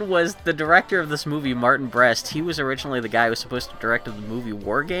happened was the director of this movie, Martin Brest, he was originally the guy who was supposed to direct the movie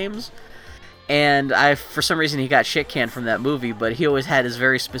War Games. And for some reason, he got shit canned from that movie, but he always had his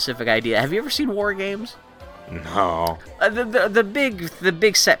very specific idea. Have you ever seen War Games? No. The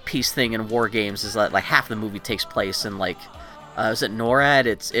big set piece thing in War Games is that like half the movie takes place in like is it NORAD?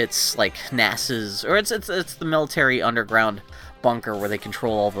 It's like NASA's, or it's the military underground bunker where they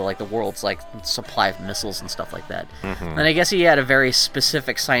control all the world's like supply of missiles and stuff like that. And I guess he had a very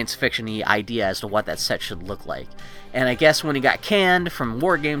specific science fiction-y idea as to what that set should look like. And I guess when he got canned from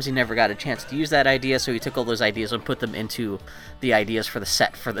War Games, he never got a chance to use that idea, so he took all those ideas and put them into the ideas for the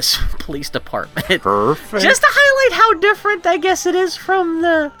set for this police department. Perfect. Just to highlight how different, I guess, it is from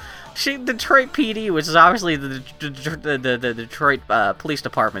the Detroit PD, which is obviously the Detroit police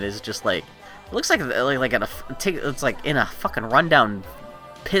department is just like, it looks like it's like in a fucking rundown,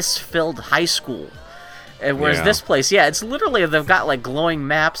 piss-filled high school. And whereas this place, it's literally, they've got like glowing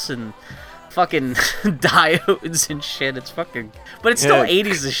maps and fucking diodes and shit. It's fucking, but it's still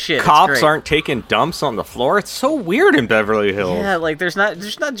 80s as shit. Cops aren't taking dumps on the floor. It's so weird in Beverly Hills. Yeah, like there's not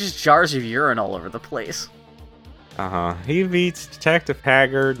just jars of urine all over the place. He meets Detective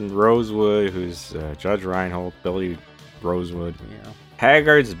Haggard and Rosewood, who's Judge Reinhold, Billy Rosewood. Yeah.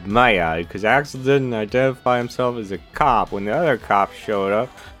 Haggard's mad because Axel didn't identify himself as a cop when the other cops showed up.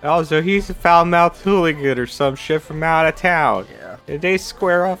 Also, he's a foul-mouthed hooligan or some shit from out of town. Yeah. And they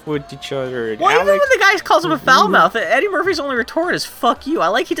square off with each other. And Well, even when Alex, the guy calls him a foul mouth, Eddie Murphy's only retort is "fuck you." I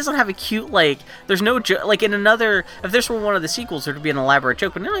like he doesn't have a cute there's no like in another. If this were one of the sequels, there'd be an elaborate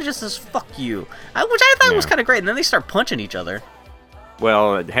joke, but no, it just says "fuck you," which I thought was kind of great. And then they start punching each other.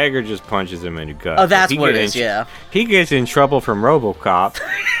 well, Haggard just punches him in the gut. Oh, that's He what it gets is. Yeah. He gets in trouble from RoboCop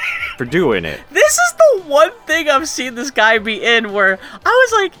for doing it. This is the one thing I've seen this guy be in where I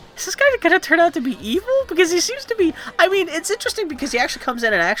was like, is this guy gonna turn out to be evil? Because he seems to be. I mean, it's interesting because he actually comes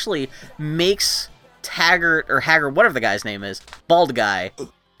in and actually makes Haggard, whatever the guy's name is, bald guy,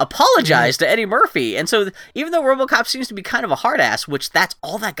 apologize to Eddie Murphy. And so even though RoboCop seems to be kind of a hard ass, which that's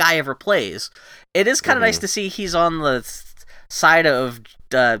all that guy ever plays, it is kind of nice to see he's on the side of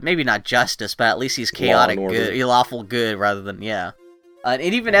maybe not justice, but at least he's chaotic good, lawful good rather than and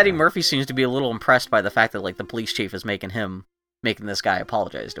even Eddie Murphy seems to be a little impressed by the fact that like the police chief is making this guy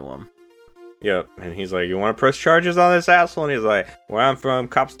apologize to him. Yep, and he's like, you want to press charges on this asshole? And he's like, where I'm from,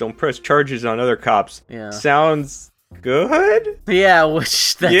 cops don't press charges on other cops. Yeah. Sounds good? Yeah,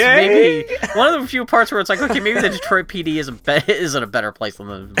 which that's maybe one of the few parts where it's like, okay, maybe the Detroit PD isn't a better place than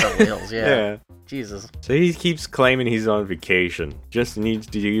the Beverly Hills. Yeah. Jesus. So he keeps claiming he's on vacation, just needs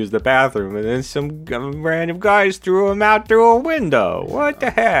to use the bathroom, and then some random guys threw him out through a window. What the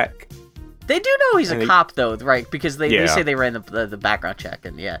heck? They do know he's a cop, though, right? Because they say they ran the background check,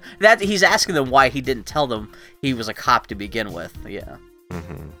 and that he's asking them why he didn't tell them he was a cop to begin with. Yeah.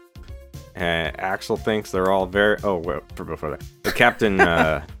 Mm-hmm. Axel thinks they're all very. Oh, well, before that, the captain,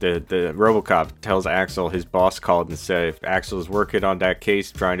 the RoboCop tells Axel his boss called and said if Axel's working on that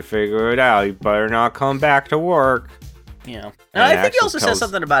case, trying to figure it out, he better not come back to work. Yeah, and I think he also says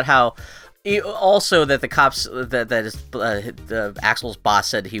something about how. Also, that the cops, that Axel's boss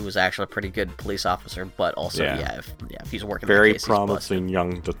said he was actually a pretty good police officer, but also, if he's working very the case, promising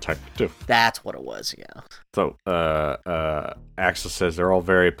young detective. That's what it was, yeah. So, Axel says they're all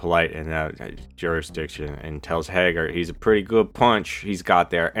very polite in that jurisdiction and tells Haggard he's a pretty good punch he's got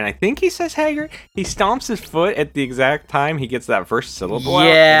there. And I think he says Haggard, he stomps his foot at the exact time he gets that first syllable out.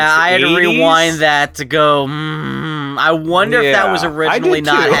 Yeah, I had to rewind that to go, I wonder if that was originally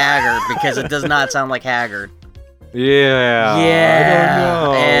not Haggard, because it does not sound like Haggard. Yeah. Yeah. I don't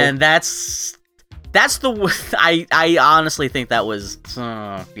know. And that's I honestly think that was,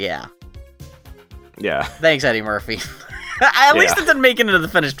 yeah. Yeah. Thanks, Eddie Murphy. At least it didn't make it into the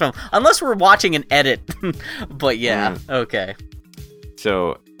finished film. Unless we're watching an edit. But okay.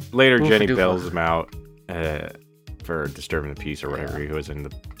 So, later Jenny bails him out for disturbing the peace or whatever he was in the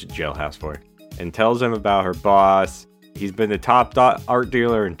jailhouse for. And tells him about her boss. He's been the top art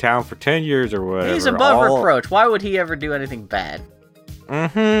dealer in town for 10 years or whatever. He's above reproach. Why would he ever do anything bad?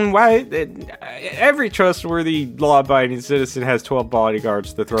 Why? Every trustworthy, law-abiding citizen has 12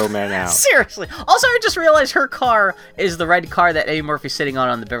 bodyguards to throw men out. Seriously. Also, I just realized her car is the red car that Eddie Murphy's sitting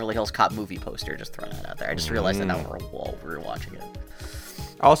on the Beverly Hills Cop movie poster. Just throwing that out there. I just realized that now while we were watching it.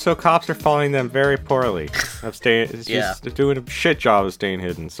 Also, cops are following them very poorly. It's just doing a shit job of staying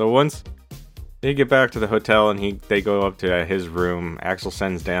hidden. So once they get back to the hotel and they go up to his room, Axel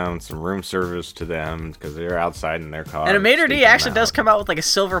sends down some room service to them because they're outside in their car. And Maitre D actually does come out with like a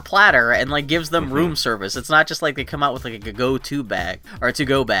silver platter and like gives them room service. It's not just like they come out with like a go-to bag or a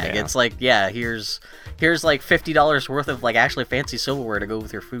to-go bag. Yeah. It's like, here's like $50 worth of like actually fancy silverware to go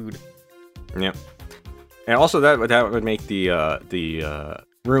with your food. Yep. And also that would make the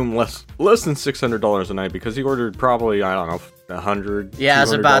room less than $600 a night because he ordered probably, I don't know, $100. Yeah, I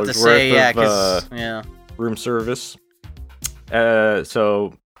was about to say, room service.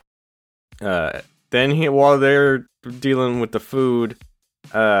 So then while they're dealing with the food,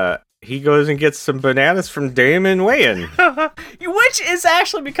 he goes and gets some bananas from Damon Wayans. Which is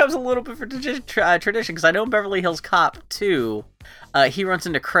actually becomes a little bit of a tradition, because I know in Beverly Hills Cop 2, he runs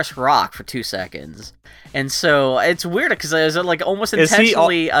into Chris Rock for 2 seconds. And so it's weird, because it's like almost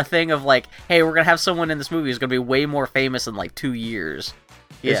intentionally a thing of like, hey, we're going to have someone in this movie who's going to be way more famous in like 2 years.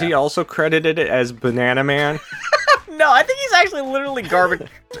 Yeah. Is he also credited as Banana Man? No, I think he's actually literally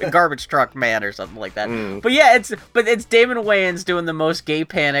garbage truck man or something like that. But yeah, it's Damon Wayans doing the most gay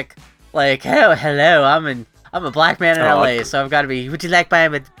panic, like, oh, hello, I'm a black man in LA, so I've got to be. Would you like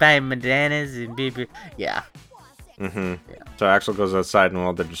buying bananas and baby? Yeah. Yeah. So Axel goes outside, and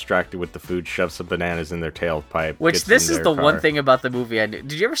while they're distracted with the food, shoves some bananas in their tailpipe. Which this is the one thing about the movie I knew.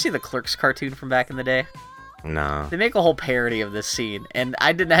 Did you ever see the Clerks cartoon from back in the day? No. They make a whole parody of this scene, and I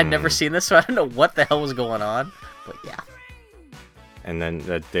had never seen this, so I don't know what the hell was going on. But yeah. And then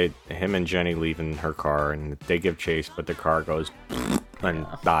him and Jenny leave in her car, and they give chase, but the car goes and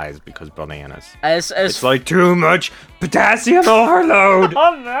dies because bananas. It's like too much potassium overload.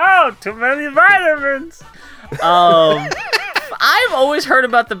 Oh no, too many vitamins. I've always heard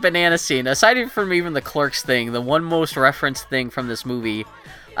about the banana scene. Aside from even the Clerks thing, the one most referenced thing from this movie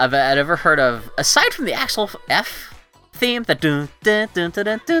I've ever heard of, aside from the Axel F theme, the dun dun dun dun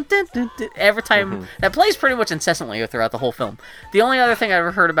dun dun dun dun, every time that plays pretty much incessantly throughout the whole film. The only other thing I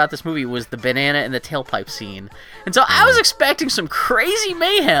ever heard about this movie was the banana in the tailpipe scene, and so I was expecting some crazy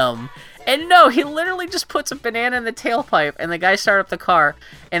mayhem, and no, he literally just puts a banana in the tailpipe, and the guy starts up the car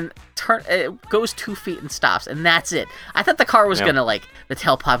and it goes 2 feet and stops, and that's it. I thought the car was gonna the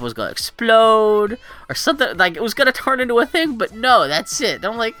tailpipe was gonna explode or something, like it was gonna turn into a thing, but no, that's it. And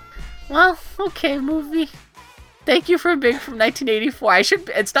I'm like, well, okay, movie. Thank you for being from 1984.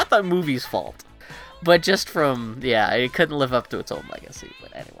 It's not the movie's fault, but just from, it couldn't live up to its own legacy.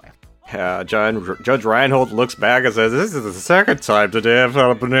 But anyway. Judge Reinhold looks back and says, "This is the second time today I've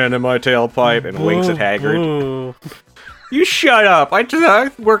had a banana in my tailpipe," and winks at Haggard. You shut up. I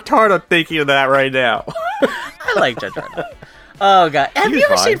worked hard on thinking of that right now. I like Judge Reinhold. Oh, God. Have you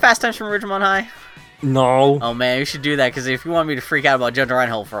ever seen Fast Times from Ridgemont High? No. Oh, man, you should do that, because if you want me to freak out about Judge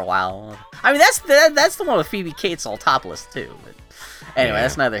Reinhold for a while... I mean, that's the one with Phoebe Cates all topless, too. But anyway,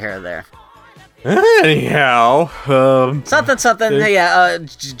 that's neither here nor there. Anyhow,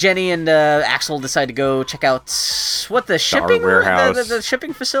 Jenny and Axel decide to go check out the shipping warehouse, the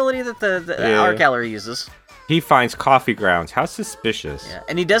shipping facility that the art gallery uses. He finds coffee grounds. How suspicious. Yeah,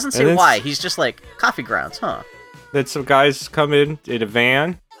 and he doesn't say why. He's just like, coffee grounds, huh? Then some guys come in a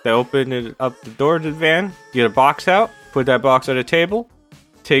van. They open up the door to the van, get a box out, put that box on a table,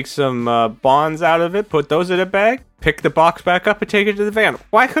 take some bonds out of it, put those in a bag, pick the box back up and take it to the van.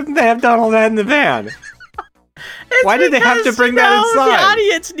 Why couldn't they have done all that in the van? Why did they have to bring that inside? The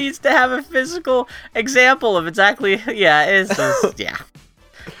audience needs to have a physical example of exactly, Because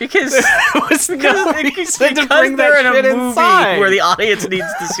they're in a movie inside where the audience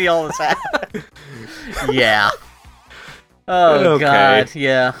needs to see all this happen. Yeah. Oh, okay. God,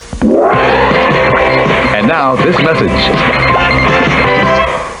 yeah. And now, this message.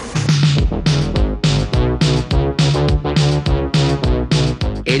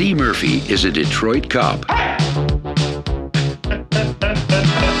 Eddie Murphy is a Detroit cop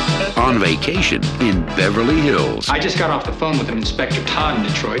on vacation in Beverly Hills. I just got off the phone with an Inspector Todd in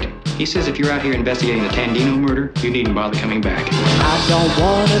Detroit. He says if you're out here investigating the Tandino murder, you needn't bother coming back. I don't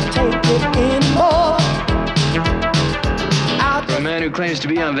want to take it anymore. For a man who claims to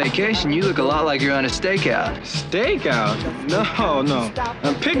be on vacation, you look a lot like you're on a stakeout. Stakeout? No.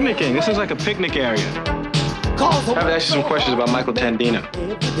 I'm picnicking. This is like a picnic area. I have to ask you some questions about Michael Tandino.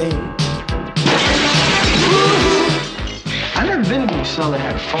 I've never been to a cell that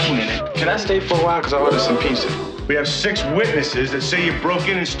had a phone in it. Can I stay for a while? Because I ordered some pizza. We have 6 witnesses that say you broke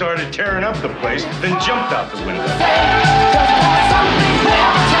in and started tearing up the place, then jumped out the window.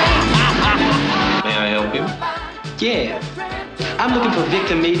 May I help you? Yeah. I'm looking for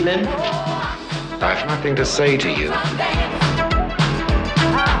Victor Maitland. I have nothing to say to you.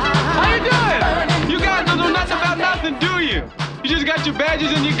 you doing? You guys don't know nothing about nothing, do you? You just got your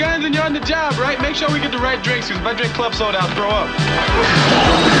badges and your guns and you're on the job, right? Make sure we get the right drinks, because if I drink club soda, I'll throw up.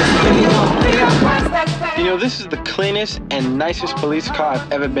 You know, this is the cleanest and nicest police car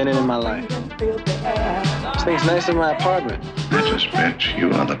I've ever been in my life. This thing's nicer than my apartment. Retrospect,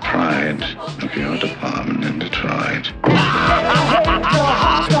 you are the pride of your department in Detroit.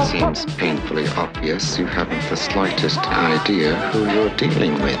 It seems painfully obvious you haven't the slightest idea who you're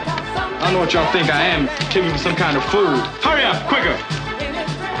dealing with. I don't know what y'all think I am, killing for some kind of food. Hurry up, quicker!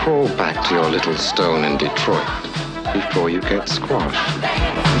 Crawl back to your little stone in Detroit before you get squashed.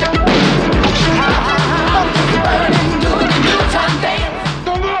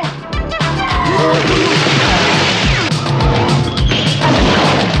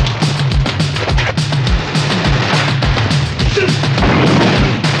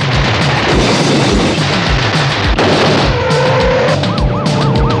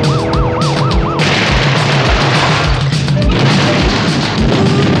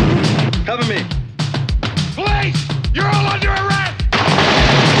 Cover me. Police! You're all under arrest!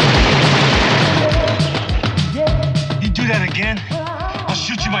 You do that again, I'll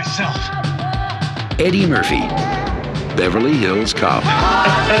shoot you myself. Eddie Murphy, Beverly Hills Cop.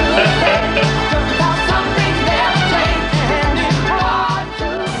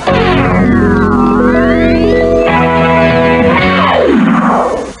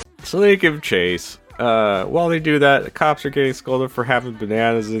 So they give chase. While they do that, the cops are getting scolded for having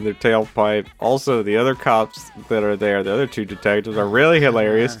bananas in their tailpipe. Also, the other cops that are there, the other two detectives, are really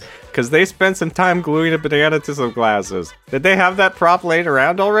hilarious because they spent some time gluing a banana to some glasses. Did they have that prop laid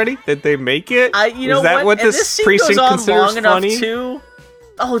around already? Did they make it? You know Is that what and this scene precinct goes on considers long enough funny? too.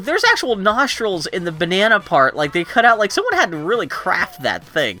 Oh, there's actual nostrils in the banana part. Like, they cut out, like, someone had to really craft that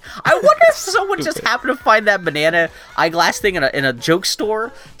thing. I wonder if someone just happened to find that banana eyeglass thing in a joke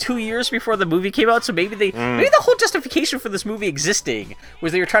store 2 years before the movie came out. So maybe maybe the whole justification for this movie existing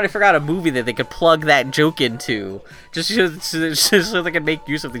was they were trying to figure out a movie that they could plug that joke into, just so they could make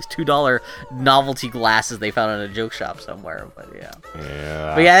use of these $2 novelty glasses they found in a joke shop somewhere. But yeah.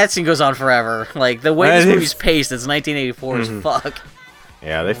 But yeah, that scene goes on forever. Like, the way this movie's paced, it's 1984 as fuck.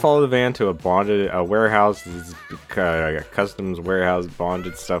 Yeah, they follow the van to a warehouse, a customs warehouse,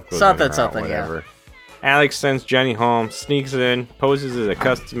 bonded stuff goes on around, whatever. Yeah. Alex sends Jenny home, sneaks in, poses as a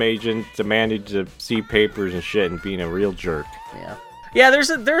custom agent, demanding to see papers and shit, and being a real jerk. Yeah. Yeah,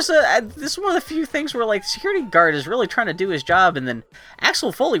 this is one of the few things where, like, the security guard is really trying to do his job, and then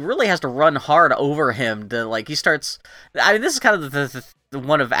Axel Foley really has to run hard over him to, like, he starts... I mean, this is kind of the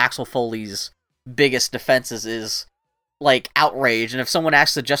one of Axel Foley's biggest defenses is... like, outrage, and if someone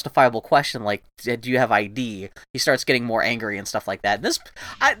asks a justifiable question, like, do you have ID, he starts getting more angry and stuff like that. And this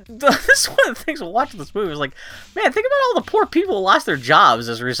is one of the things while watching this movie, is like, man, think about all the poor people who lost their jobs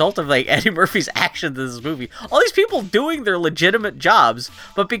as a result of, like, Eddie Murphy's actions in this movie. All these people doing their legitimate jobs,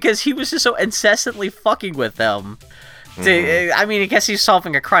 but because he was just so incessantly fucking with them. I mean, I guess he's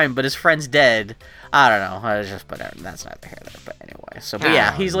solving a crime, but his friend's dead. I don't know. But that's neither here nor there. But anyway, so, but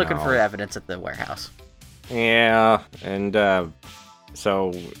yeah, he's looking for evidence at the warehouse. Yeah, and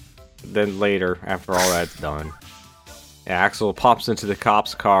so then later, after all that's done, Axel pops into the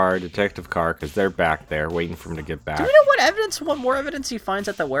cop's car, detective car, because they're back there waiting for him to get back. Do we know what more evidence he finds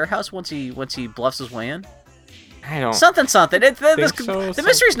at the warehouse once he bluffs his way in? I don't... Something. The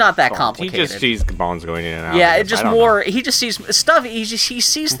mystery's not that complicated. He just sees Bones going in and out. Yeah, it just more... He just sees stuff... He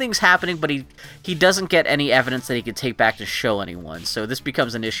sees things happening, but he doesn't get any evidence that he can take back to show anyone. So this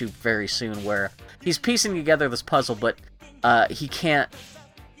becomes an issue very soon where he's piecing together this puzzle, but he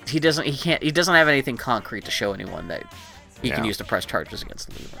doesn't have anything concrete to show anyone that he can use to press charges against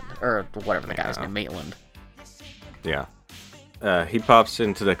Leland. Or whatever the guy's name, Maitland. Yeah. He pops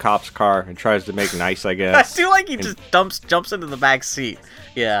into the cop's car and tries to make nice, I guess. I feel like he just jumps into the back seat.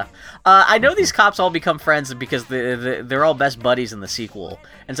 Yeah. I know these cops all become friends because they're all best buddies in the sequel.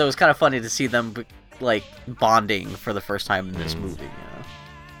 And so it's kind of funny to see them, like, bonding for the first time in this movie.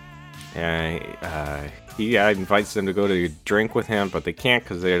 He invites them to go to drink with him, but they can't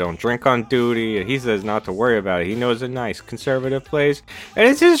because they don't drink on duty. And he says not to worry about it. He knows a nice conservative place, and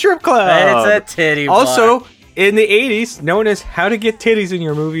it's his strip club. It's a titty bar. Also, in the 80s, known as How to Get Titties in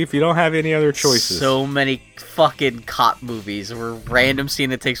Your Movie if you don't have any other choices. So many fucking cop movies where random scene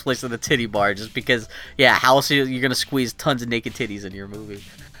that takes place in a titty bar just because, how else are you going to squeeze tons of naked titties in your movie?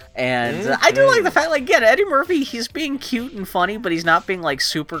 And I do like the fact, like, again, Eddie Murphy, he's being cute and funny, but he's not being, like,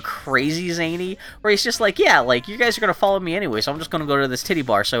 super crazy zany, where he's just like, yeah, like, you guys are going to follow me anyway, so I'm just going to go to this titty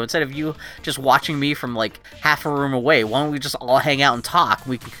bar. So instead of you just watching me from, like, half a room away, why don't we just all hang out and talk?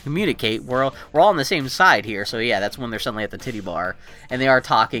 We can communicate. We're all on the same side here. So, yeah, that's when they're suddenly at the titty bar, and they are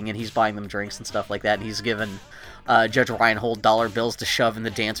talking, and he's buying them drinks and stuff like that, and he's given Judge Reinhold dollar bills to shove in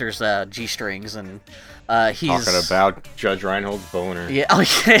the dancers' G-strings, and he's... Talking about Judge Reinhold's boner. Yeah, oh,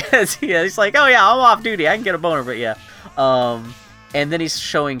 yeah, he's like, oh yeah, I'm off duty, I can get a boner, but yeah. And then he's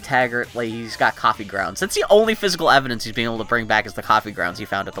showing Taggart, like, he's got coffee grounds. That's the only physical evidence he's being able to bring back is the coffee grounds he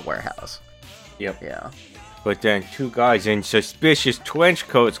found at the warehouse. Yep. Yeah. But then two guys in suspicious trench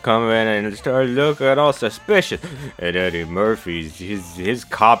coats come in and start looking all suspicious. And Eddie Murphy's, his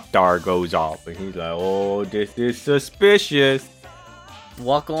cop dar goes off. And he's like, oh, this is suspicious.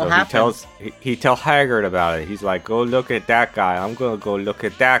 What gonna happen? He tells Haggard about it. He's like, go look at that guy. I'm gonna go look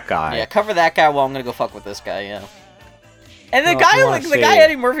at that guy. Yeah, cover that guy while I'm gonna go fuck with this guy, yeah. And the guy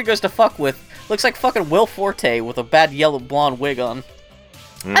Eddie Murphy goes to fuck with looks like fucking Will Forte with a bad yellow blonde wig on.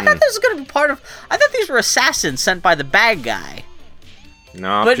 I thought this was gonna be I thought these were assassins sent by the bad guy.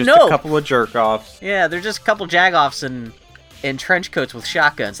 No, but just a couple of jerk-offs. Yeah, they're just a couple jag-offs in trench coats with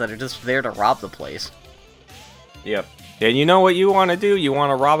shotguns that are just there to rob the place. Yep. And you know what you want to do? You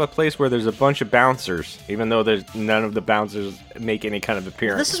want to rob a place where there's a bunch of bouncers, even though none of the bouncers make any kind of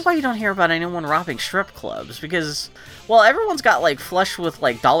appearance. This is why you don't hear about anyone robbing strip clubs, because, well, everyone's got, like, flush with,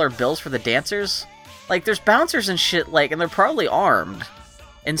 like, dollar bills for the dancers. Like, there's bouncers and shit, like, and they're probably armed.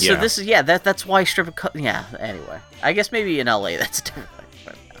 And so this is, that's why anyway. I guess maybe in LA that's different.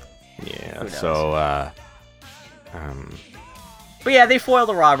 But, yeah, so, But yeah, they foil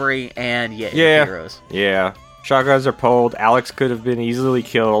the robbery, and heroes. Yeah. Shotguns are pulled. Alex could have been easily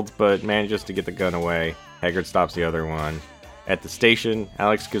killed, but manages to get the gun away. Haggard stops the other one. At the station,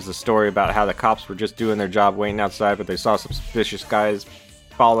 Alex gives a story about how the cops were just doing their job waiting outside, but they saw some suspicious guys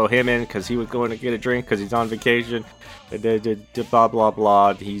follow him in because he was going to get a drink because he's on vacation. Blah, blah,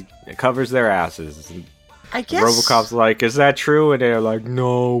 blah. He covers their asses. I guess... RoboCop's like, is that true? And they're like,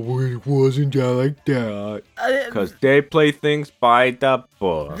 no, it wasn't like that. Because they play things by the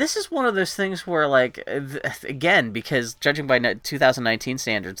book. This is one of those things where, like, again, because judging by 2019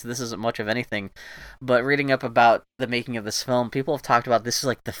 standards, this isn't much of anything, but reading up about the making of this film, people have talked about this is,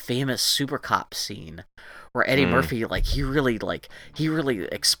 like, the famous Super Cop scene, where Eddie Murphy, like, he really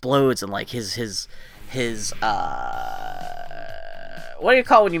explodes and, like, his what do you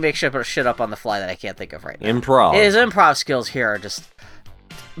call when you make shit up on the fly that I can't think of right now? Improv. His improv skills here are just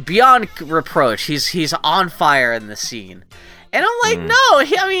beyond reproach. He's on fire in the scene. And I'm like, no,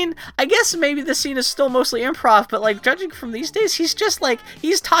 I guess maybe the scene is still mostly improv, but, like, judging from these days, he's just, like,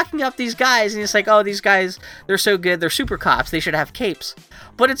 he's talking up these guys, and he's like, oh, these guys, they're so good, they're super cops, they should have capes.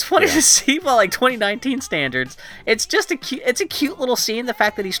 But it's funny to see by, like, 2019 standards, it's just a cute little scene, the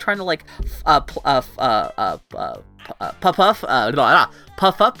fact that he's trying to, like, puff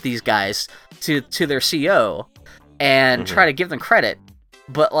up these guys to their CO and try to give them credit,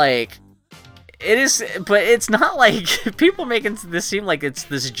 but, like, it's not like people making this seem like it's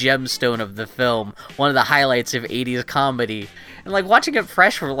this gemstone of the film, one of the highlights of 80s comedy, and, like, watching it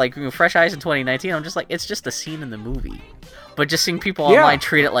fresh eyes in 2019, I'm just like, it's just a scene in the movie. But just seeing people online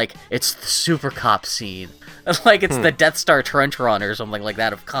treat it like it's the Super Cop scene, like it's the Death Star trench run or something like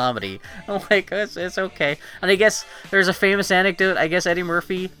that of comedy. I'm like, it's okay. And I guess there's a famous anecdote. I guess Eddie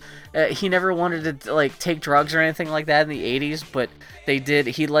Murphy, he never wanted to, like, take drugs or anything like that in the 80s, but they did.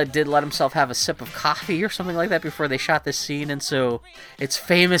 He did let himself have a sip of coffee or something like that before they shot this scene, and so it's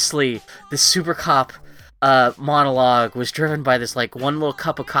famously the Super Cop monologue was driven by this, like, one little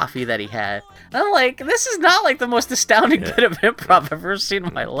cup of coffee that he had. And I'm like, this is not, like, the most astounding bit of improv I've ever seen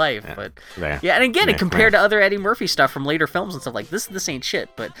in my life. But and again, compared to other Eddie Murphy stuff from later films and stuff, like, this ain't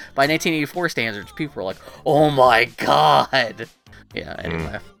shit. But by 1984 standards, people were like, oh my god. Yeah,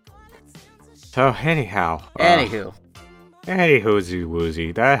 anyway. So anyhow. Anywhoozy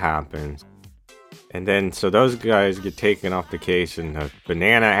woozy, that happens. And then, so those guys get taken off the case, and the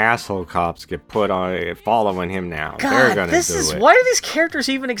banana asshole cops get put on, following him now. God, they're gonna do it. Why do these characters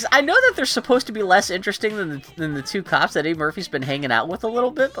even exist? I know that they're supposed to be less interesting than the two cops that Eddie Murphy's been hanging out with a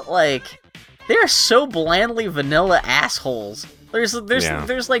little bit, but, like, they're so blandly vanilla assholes.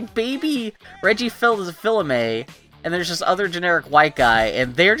 There's like baby Reggie Fils-Aimé, and there's just other generic white guy,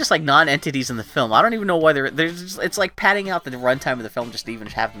 and they're just, like, non-entities in the film. I don't even know why they're just, it's like padding out the runtime of the film just to even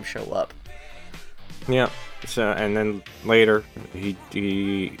have them show up. Yeah. So, and then later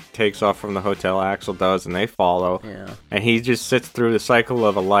he takes off from the hotel. Axel does, and they follow. Yeah. And he just sits through the cycle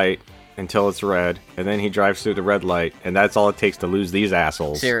of a light until it's red, and then he drives through the red light, and that's all it takes to lose these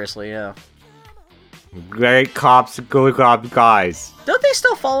assholes. Seriously, yeah. Great cops, good cop guys. Don't they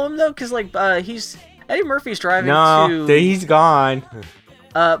still follow him though? Because like Eddie Murphy's driving No, he's gone.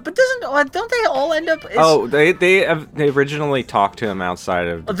 But don't they all end up? They originally talked to him outside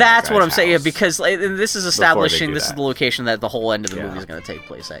of. That's what I'm saying. Yeah, house because this is establishing this that. is the location that the whole end of the movie is going to take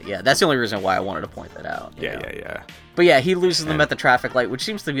place at. Yeah, that's the only reason why I wanted to point that out. Yeah. But yeah, he loses them at the traffic light, which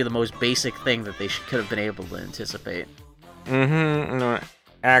seems to be the most basic thing that they could have been able to anticipate. Mm-hmm.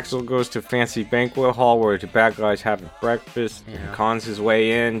 Axel goes to fancy banquet hall where the bad guys have breakfast and cons his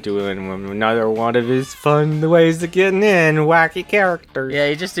way in, doing another one of his fun ways of getting in, wacky characters.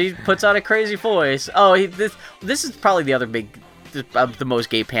 Yeah, he puts on a crazy voice. Oh, this is probably the other the most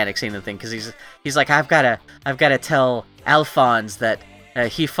gay panic scene of the thing, because he's like, I've gotta tell Alphonse that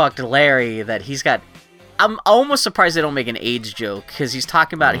he fucked Larry, that he's got. I'm almost surprised they don't make an AIDS joke, because he's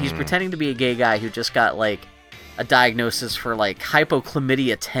talking about he's pretending to be a gay guy who just got like a diagnosis for like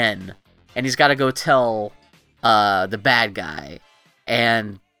hypochlamydia 10, and he's got to go tell the bad guy,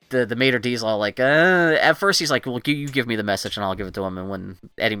 and the maitre d's all like at first he's like, well, you give me the message and I'll give it to him, and when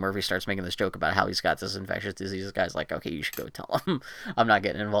Eddie Murphy starts making this joke about how he's got this infectious disease, the guy's like, okay, you should go tell him. I'm not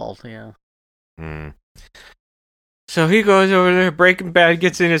getting involved. So he goes over there, Breaking Bad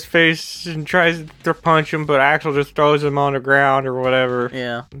gets in his face and tries to punch him, but Axel just throws him on the ground or whatever.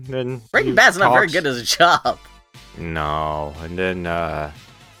 Yeah. And then Breaking Bad's not very good as a job. No, and then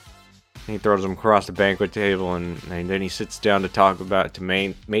he throws him across the banquet table, and then he sits down to talk to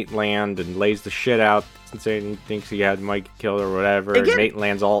Maitland and lays the shit out, and saying he thinks he had Mike killed or whatever. And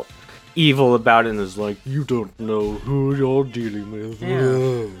Maitland's all evil about it and is like, you don't know who you're dealing with.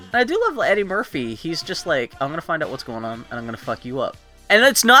 Yeah. I do love Eddie Murphy. He's just like, I'm gonna find out what's going on and I'm gonna fuck you up. And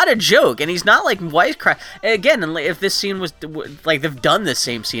it's not a joke, and he's not like wisecrack. Again, if this scene was like, they've done this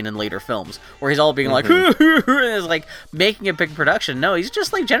same scene in later films where he's all being like, and is like making a big production. No, he's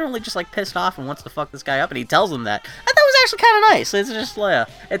just like generally just like pissed off and wants to fuck this guy up, and he tells him that. I thought it was actually kind of nice. It's just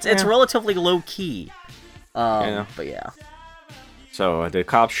it's relatively low key. But yeah. So the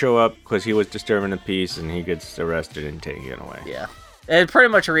cops show up because he was disturbing the peace, and he gets arrested and taken away. Yeah. It's pretty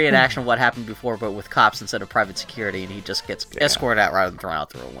much a reenaction of what happened before, but with cops instead of private security, and he just gets escorted out rather than thrown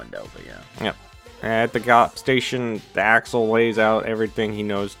out through a window. But yeah. Yep. At the cop station, the Axel lays out everything he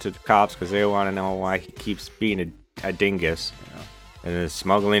knows to the cops because they want to know why he keeps being a dingus. Yeah. And is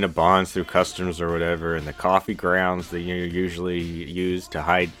smuggling of bonds through customs or whatever, and the coffee grounds that you usually use to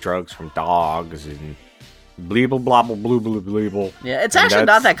hide drugs from dogs, and bleeble blobble blue bleeble. Yeah, it's actually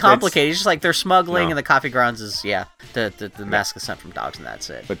not that complicated. It's just like they're smuggling, and the coffee grounds is the mask is sent from dogs, and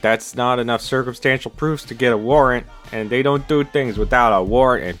that's it. But that's not enough circumstantial proofs to get a warrant, and they don't do things without a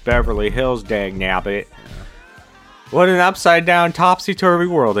warrant in Beverly Hills, dang nabbit. What an upside down, topsy turvy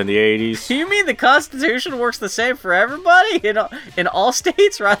world in the 80s. You mean the Constitution works the same for everybody in all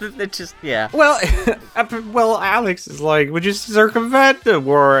states rather than just Well, Alex is like, would you circumvent the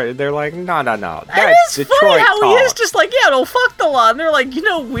war? They're like, no. That's Detroit funny how talk. He is just like, no, fuck the law. And they're like,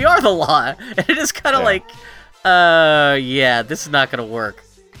 we are the law. And it is kind of like, this is not gonna work.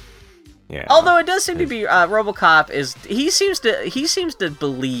 Yeah. Although it does seem to be RoboCop he seems to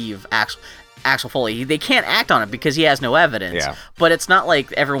believe Axel Foley. They can't act on it because he has no evidence. Yeah. But it's not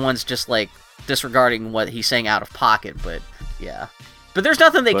like everyone's just like disregarding what he's saying out of pocket. But yeah. But there's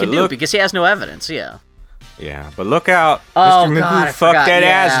nothing they can do because he has no evidence. Yeah. Yeah, but look out, Mr. Magoo fucked Ed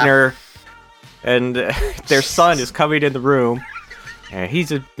Asner, and their son is coming in the room, and he's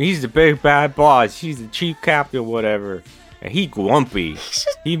the big bad boss. He's the chief captain, whatever. And he grumpy.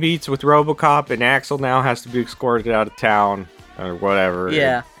 He meets with RoboCop, and Axel now has to be escorted out of town or whatever.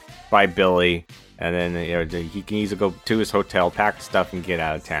 Yeah. By Billy, and then he can either go to his hotel, pack the stuff, and get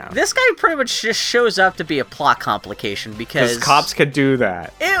out of town. This guy pretty much just shows up to be a plot complication because cops could do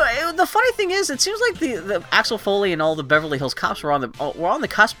that. The funny thing is, it seems like the Axel Foley and all the Beverly Hills cops were on the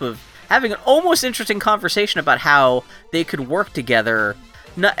cusp of having an almost interesting conversation about how they could work together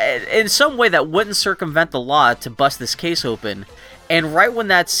in some way that wouldn't circumvent the law to bust this case open. And right when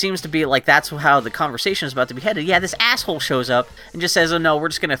that seems to be like that's how the conversation is about to be headed, this asshole shows up and just says, "Oh no, we're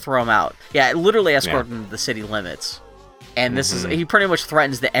just gonna throw him out." Yeah, literally escort him to the city limits. And this is he pretty much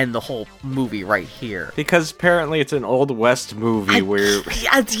threatens to end the whole movie right here. Because apparently it's an Old West movie where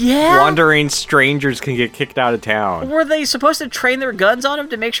wandering strangers can get kicked out of town. Were they supposed to train their guns on him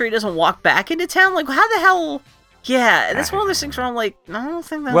to make sure he doesn't walk back into town? Like, how the hell? Yeah, that's one of those things where I'm like, I don't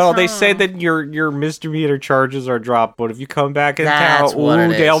think that's... Well, they say that your misdemeanor charges are dropped, but if you come back in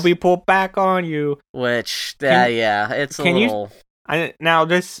town, they'll be pulled back on you. Which, it's a little... Now,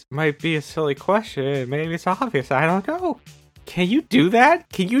 this might be a silly question. Maybe it's obvious. I don't know. can you do that?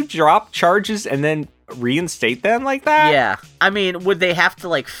 Can you drop charges and then reinstate them like that? Yeah. I mean, would they have to,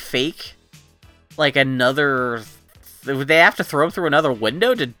 like, fake, like, another... Would they have to throw him through another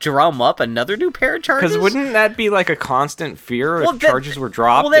window to drum up another new pair of charges? Because wouldn't that be like a constant fear if charges were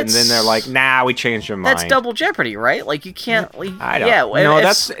dropped and then they're like, nah, we changed our mind? That's double jeopardy, right? Like, you can't... Like, I don't know. No,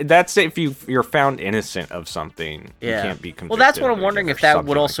 that's if you're found innocent of something. You can't be convicted. Well, that's what I'm wondering if that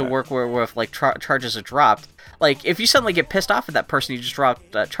would also work where if, like, charges are dropped. Like, if you suddenly get pissed off at that person you just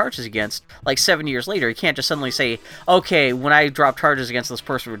dropped charges against, like, 7 years later, you can't just suddenly say, okay, when I dropped charges against this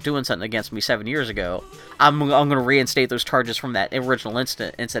person for doing something against me 7 years ago, I'm going to reinstate those charges from that original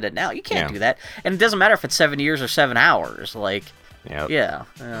incident now. You can't do that. And it doesn't matter if it's 7 years or 7 hours. Like, yeah, I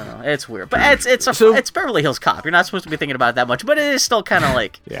don't know. It's weird. But it's Beverly Hills Cop. You're not supposed to be thinking about it that much, but it is still kind of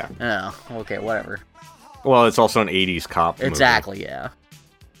like, okay, whatever. Well, it's also an 80s cop movie. Exactly, yeah.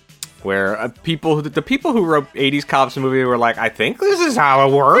 Where the people who wrote 80s Cops movie were like, I think this is how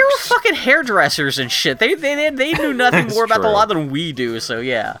it works. They were fucking hairdressers and shit. They knew nothing more about the law than we do, so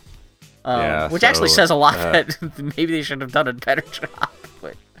yeah. Which actually says a lot that maybe they should have done a better job.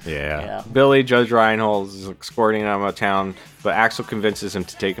 But, yeah. Billy, Judge Reinhold, is escorting him out of town, but Axel convinces him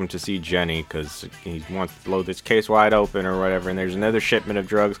to take him to see Jenny because he wants to blow this case wide open or whatever, and there's another shipment of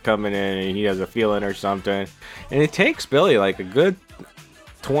drugs coming in, and he has a feeling or something. And it takes Billy like a good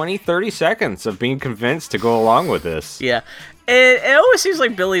 20-30 seconds of being convinced to go along with this. Yeah. It always seems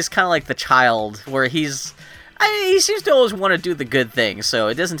like Billy's kind of like the child, where he seems to always want to do the good thing, so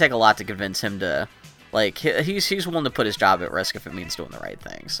it doesn't take a lot to convince him to, like, he's willing to put his job at risk if it means doing the right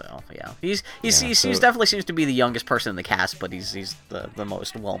thing, so, yeah. He definitely seems to be the youngest person in the cast, but he's the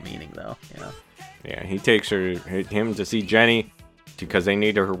most well-meaning, though, you know. Yeah, he takes him to see Jenny, because they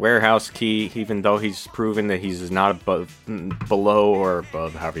need her warehouse key, even though he's proven that he's not below or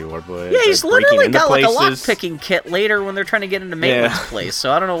above, however you want to put it. Yeah, he's literally got like a lock-picking kit later when they're trying to get into Maitland's place,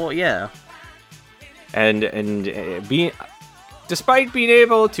 so I don't know, And despite being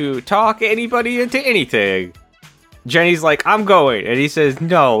able to talk anybody into anything, Jenny's like, I'm going, and he says,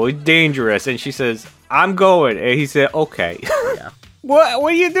 no, it's dangerous, and she says, I'm going, and he said, okay. Yeah. What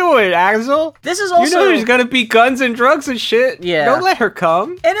are you doing, Axel? This is also... You know there's gonna be guns and drugs and shit. Yeah. Don't let her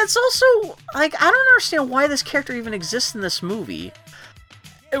come. And it's also, like, I don't understand why this character even exists in this movie.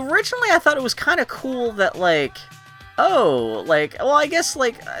 Originally, I thought it was kind of cool that, like... I guess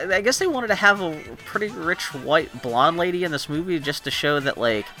they wanted to have a pretty rich white blonde lady in this movie just to show that,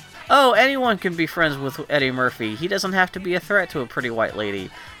 like... Oh, anyone can be friends with Eddie Murphy. He doesn't have to be a threat to a pretty white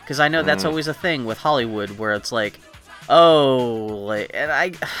lady. Because I know that's always a thing with Hollywood, where it's like... But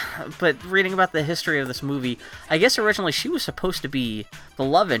reading about the history of this movie, I guess originally she was supposed to be the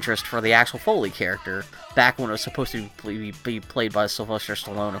love interest for the Axel Foley character, back when it was supposed to be played by Sylvester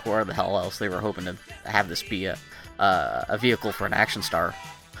Stallone or whoever the hell else they were hoping to have this be a vehicle for an action star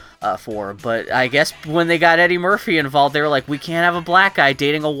for. But I guess when they got Eddie Murphy involved, they were like, we can't have a black guy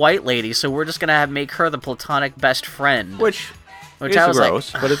dating a white lady, so we're just gonna make her the platonic best friend. Which I was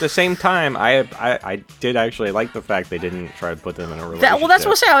gross, but at the same time, I did actually like the fact they didn't try to put them in a relationship. That's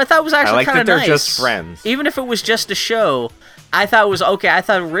what I thought was actually kind of nice. They're just friends. Even if it was just a show, I thought it was okay. I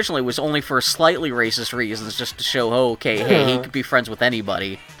thought originally it was only for slightly racist reasons, just to show, hey, he could be friends with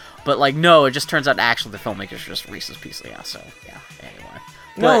anybody. But, like, no, it just turns out actually the filmmakers are just racist pieces. Yeah, so, yeah, anyway.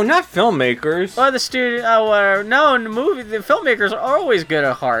 No, not filmmakers. Or the studio, no, in the movie, the filmmakers are always good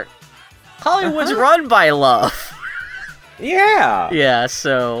at heart. Hollywood's run by love. Yeah. Yeah,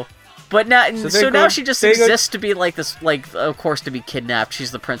 so... But now, now she just exists to be like this, like, of course, to be kidnapped.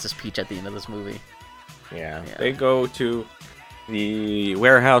 She's the Princess Peach at the end of this movie. Yeah. They go to the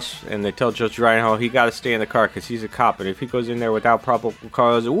warehouse and they tell Judge Reinhold he got to stay in the car because he's a cop, and if he goes in there without probable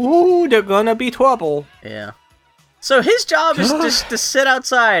cause, they're gonna be trouble. Yeah. So his job is just to sit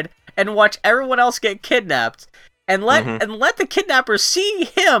outside and watch everyone else get kidnapped. And let the kidnappers see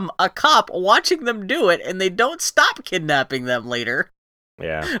him, a cop, watching them do it, and they don't stop kidnapping them later.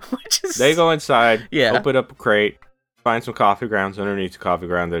 Yeah. They go inside, open up a crate, find some coffee grounds. Underneath the coffee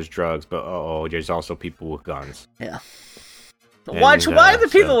ground, there's drugs, but there's also people with guns. Yeah. Why do the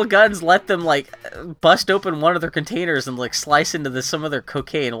people with guns let them, like, bust open one of their containers and, like, slice into some of their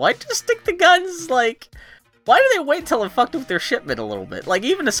cocaine? Why just stick the guns, like... Why do they wait until it fucked up their shipment a little bit? Like,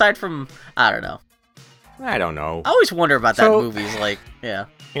 even aside from... I don't know. I don't know. I always wonder about that in movies, like, yeah.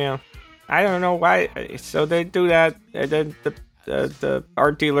 Yeah. I don't know why. So they do that, and then the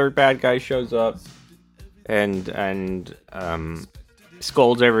art dealer bad guy shows up and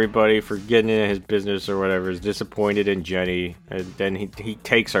scolds everybody for getting into his business or whatever, is disappointed in Jenny, and then he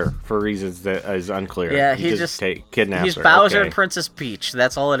takes her for reasons that is unclear. Yeah, he just kidnaps her. He's Bowser and Princess Peach.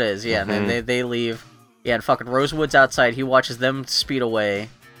 That's all it is, yeah. And then they leave. Yeah, and fucking Rosewood's outside. He watches them speed away.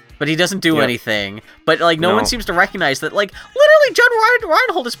 But he doesn't do anything. But, like, no one seems to recognize that, like, literally John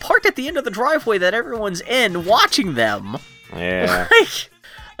Reinhold is parked at the end of the driveway that everyone's in watching them. Yeah.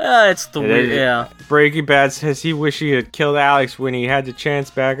 It's the weird, Breaking Bad says he wished he had killed Alex when he had the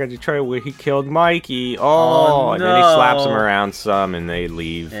chance back at Detroit where he killed Mikey. Oh, and then he slaps him around some and they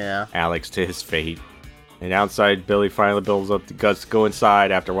leave Alex to his fate. And outside, Billy finally builds up the guts to go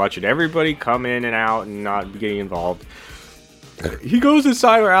inside after watching everybody come in and out and not getting involved. He goes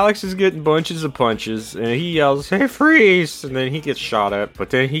inside where Alex is getting bunches of punches, and he yells, "Hey, freeze!" And then he gets shot at,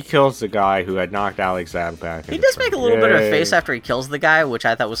 but then he kills the guy who had knocked Alex out back. He does make a little bit of a face after he kills the guy, which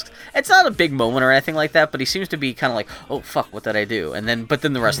I thought was... It's not a big moment or anything like that, but he seems to be kind of like, oh, fuck, what did I do? But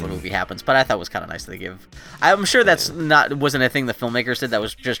then the rest of the movie happens, but I thought it was kind of nice to give... I'm sure wasn't a thing the filmmakers did, that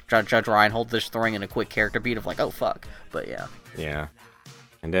was just Judge Reinhold just throwing in a quick character beat of like, oh, fuck, but yeah. Yeah.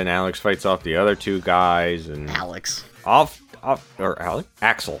 And then Alex fights off the other two guys, and... Axel.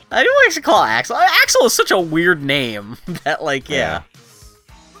 I do like to call it Axel. Axel is such a weird name that, like, yeah.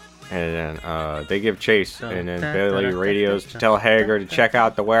 And then they give chase, and then Billy radios to tell Hager to check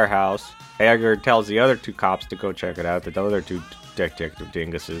out the warehouse. Hager tells the other two cops to go check it out, the other two detective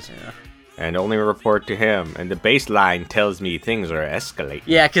dinguses. Yeah. And only report to him. And the bass line tells me things are escalating.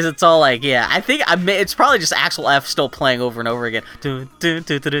 Yeah, because it's all like, I think it's probably just Axel F still playing over and over again. You know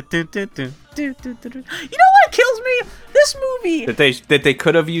what kills me? This movie... That they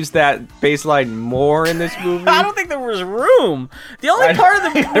could have used that bass line more in this movie? I don't think there was room. The only part of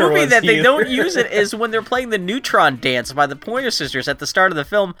the movie that they don't use it is when they're playing the Neutron Dance by the Pointer Sisters at the start of the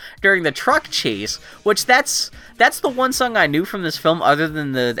film during the truck chase, which that's the one song I knew from this film other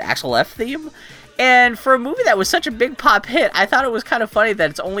than the Axel F theme. And for a movie that was such a big pop hit, I thought it was kind of funny that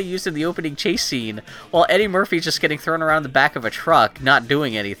it's only used in the opening chase scene while Eddie Murphy's just getting thrown around the back of a truck, not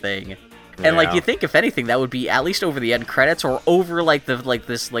doing anything. And like you think, if anything, that would be at least over the end credits or over the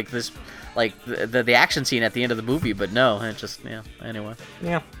action scene at the end of the movie. But no, it just anyway.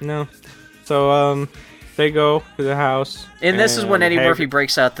 Yeah, no. So they go to the house, and this is when Eddie Murphy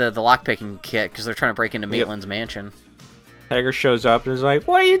breaks out the lockpicking kit because they're trying to break into Maitland's mansion. Hager shows up and is like,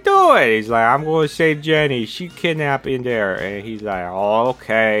 "What are you doing?" He's like, "I'm going to save Jenny. She kidnapped in there." And he's like, "Oh,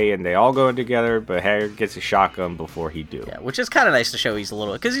 okay." And they all go in together, but Hager gets a shotgun before he do. Yeah, which is kind of nice to show he's a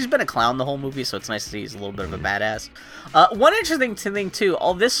little... Because he's been a clown the whole movie, so it's nice to see he's a little bit of a badass. One interesting thing, too,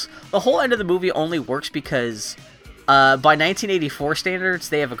 the whole end of the movie only works because... by 1984 standards,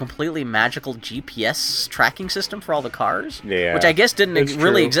 they have a completely magical GPS tracking system for all the cars, which I guess didn't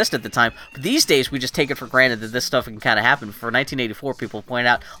really exist at the time. But these days, we just take it for granted that this stuff can kind of happen. For 1984, people point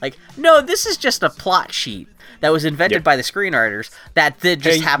out, like, no, this is just a plot sheet that was invented by the screenwriters that did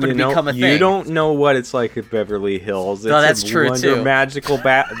just happen to become a thing. You don't know what it's like at Beverly Hills. It's that's true, too. Magical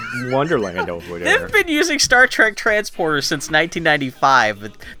wonderland over there. They've been using Star Trek transporters since 1995,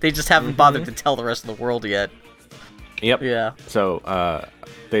 but they just haven't bothered to tell the rest of the world yet. Yep. Yeah. So,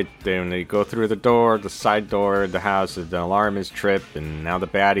 they go through the door, the side door of the house, the alarm is tripped, and now the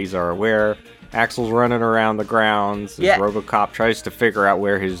baddies are aware. Axel's running around the grounds. Yeah. RoboCop tries to figure out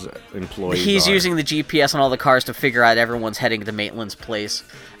where his employees He's are. using the GPS on all the cars to figure out everyone's heading to Maitland's place.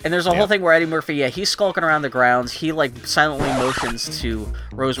 And there's a whole thing where Eddie Murphy, he's skulking around the grounds. He, like, silently motions to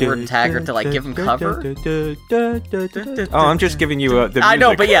Rosewood and Taggart to, like, give him cover. Oh, I'm just giving you the music. I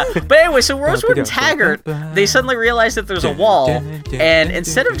know, but yeah. But anyway, so Rosewood and Taggart, they suddenly realize that there's a wall, and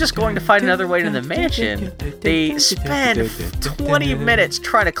instead of just going to find another way to the mansion, they spend 20 minutes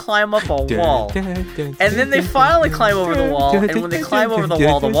trying to climb up a wall. And then they finally climb over the wall, and when they climb over the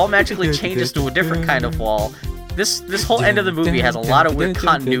wall magically changes to a different kind of wall. This whole end of the movie has a lot of weird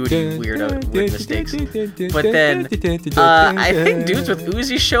continuity, weird mistakes. But then, I think dudes with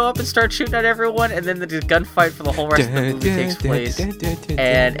Uzis show up and start shooting at everyone, and then the gunfight for the whole rest of the movie takes place.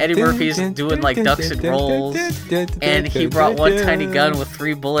 And Eddie Murphy's doing, like, ducks and rolls, and he brought one tiny gun with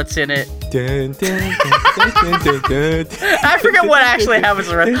 3 bullets in it. I forget what actually happens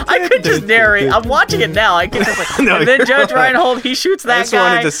the rest. I could just narrate. I'm watching it now. I could just, like, and then Judge Reinhold, he shoots that guy. I just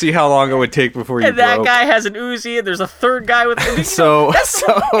wanted to see how long it would take before you broke. And that guy has an Uzi. And there's a third guy with... it's kind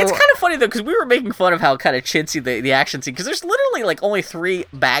of funny, though, because we were making fun of how kind of chintzy the action scene, because there's literally, like, only 3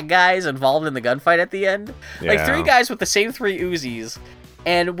 bad guys involved in the gunfight at the end. Yeah. Like, 3 guys with the same 3 Uzis.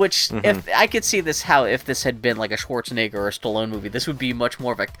 And which, if I could see this, if this had been like a Schwarzenegger or a Stallone movie, this would be much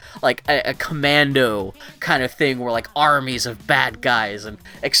more of a commando kind of thing, where like armies of bad guys and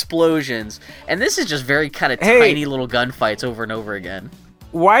explosions. And this is just very kind of tiny little gunfights over and over again.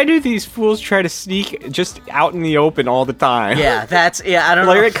 why do these fools try to sneak just out in the open all the time? Yeah, I don't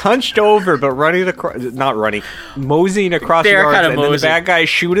know. Like hunched over, but moseying across the They're yards, kinda and then the moseying. bad guys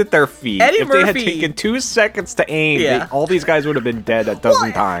shoot at their feet. Eddie if they had Murphy- taken 2 seconds to aim, all these guys would have been dead a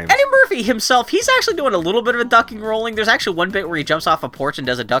dozen times. Eddie Murphy himself, he's actually doing a little bit of a ducking rolling. There's actually one bit where he jumps off a porch and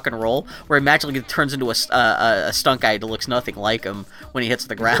does a duck and roll, where he magically turns into a stunt guy that looks nothing like him when he hits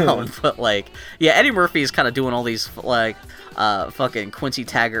the ground. But Eddie Murphy is kind of doing all these fucking Quincy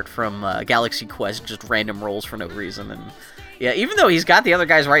Taggart from Galaxy Quest, just random rolls for no reason. And yeah, even though he's got the other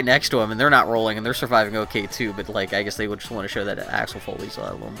guys right next to him and they're not rolling and they're surviving okay too, but I guess they would just want to show that Axel Foley's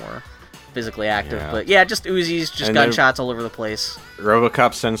a little more physically active. Yeah. But yeah, just Uzis, just And gunshots all over the place.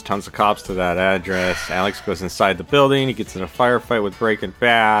 RoboCop sends tons of cops to that address. Alex goes inside the building. He gets in a firefight with Breaking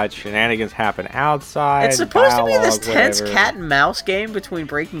Bad. Shenanigans happen outside. It's supposed to be this dialogue, tense whatever. cat and mouse game between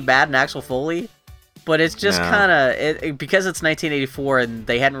Breaking Bad and Axel Foley, but it's just No. kind of because it's 1984 and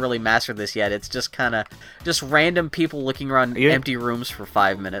they hadn't really mastered this yet. It's just kind of just random people looking around empty rooms for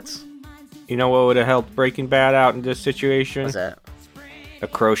 5 minutes. You know what would have helped Breaking Bad out in this situation? What's that? A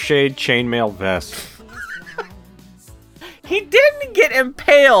crocheted chainmail vest. He didn't get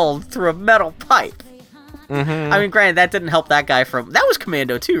impaled through a metal pipe. Mm-hmm. I mean, granted, that didn't help that guy from... That was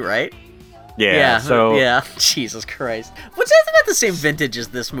Commando 2, right? Yeah. Jesus Christ. Which is about the same vintage as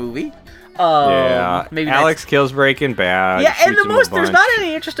this movie. Maybe Alex kills Breaking Bad. Yeah, and shoots him a there's bunch. not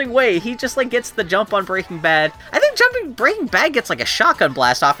any interesting way. He just gets the jump on Breaking Bad. I think Breaking Bad gets a shotgun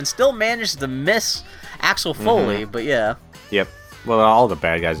blast off and still manages to miss Axel Foley, but yeah. Yep. Well, all the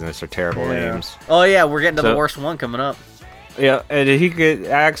bad guys in this are terrible names. Oh yeah, we're getting to the worst one coming up. Yeah, and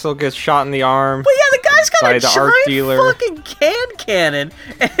Axel gets shot in the arm. But yeah, the guy's got by a the art giant dealer. fucking cannon,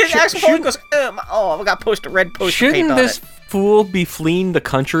 and Axel Foley goes, I got red poster Shouldn't paint on this it. fool be fleeing the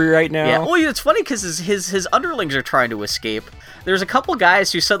country right now? Yeah, well, it's funny because his underlings are trying to escape. There's a couple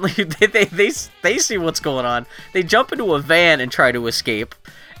guys who suddenly they see what's going on. They jump into a van and try to escape.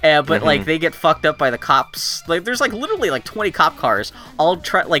 But they get fucked up by the cops. There's literally 20 cop cars all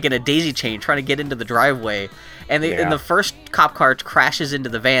in a daisy chain trying to get into the driveway, and the first cop car crashes into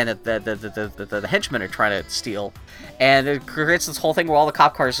the van that the henchmen are trying to steal, and it creates this whole thing where all the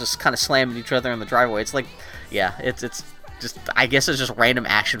cop cars just kind of slam each other in the driveway. It's it's just, I guess it's just random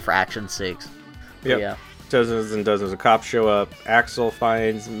action for action's sakes. Yep. Yeah. Dozens and dozens of cops show up. Axel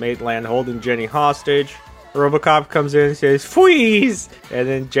finds Maitland holding Jenny hostage. RoboCop comes in and says, "Freeze!" And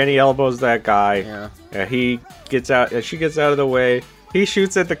then Jenny elbows that guy. Yeah. And he gets out, and she gets out of the way. He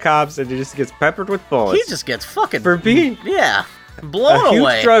shoots at the cops, and he just gets peppered with bullets. He just gets fucking for being blown a huge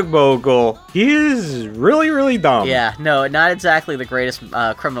away. drug mogul. He is really, really dumb. Yeah, no, not exactly the greatest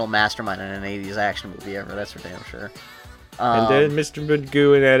criminal mastermind in an 80s action movie ever, that's for damn sure. And then Mr.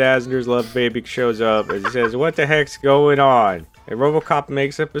 Magoo and Ed Asner's love baby shows up and he says, "What the heck's going on?" And RoboCop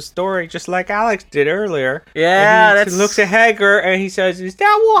makes up a story just like Alex did earlier. Yeah, and he looks at Hager and he says, "Is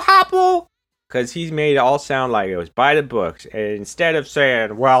that what happened?" Because he's made it all sound like it was by the books. And instead of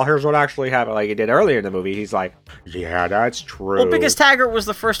saying, "Well, here's what actually happened," like he did earlier in the movie, he's like, "Yeah, that's true." Well, because Taggart was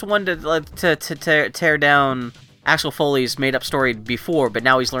the first one to tear down Axel Foley's made-up story before, but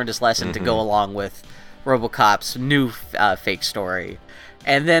now he's learned his lesson to go along with RoboCop's new fake story.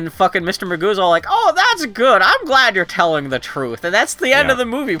 And then fucking Mr. Magoo's all like, "Oh, that's good. I'm glad you're telling the truth." And that's the end of the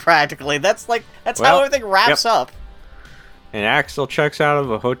movie, practically. That's how everything wraps up. And Axel checks out of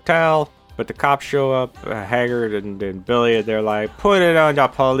a hotel, but the cops show up, Haggard and Billy, and they're like, "Put it on the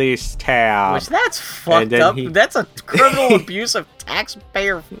police tab." Which, that's fucked up. That's a criminal abuse of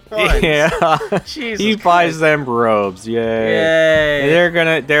taxpayer funds. Yeah. Jesus he buys them robes. Yay.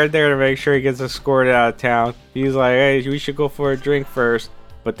 And they're there to make sure he gets escorted out of town. He's like, "Hey, we should go for a drink first."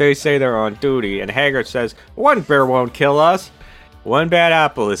 But they say they're on duty, and Haggard says, "One bear won't kill us. One bad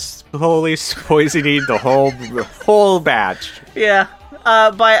apple is slowly poisoning the whole batch." Yeah.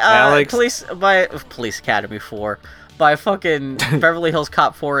 By Alex. Police Academy 4. By fucking Beverly Hills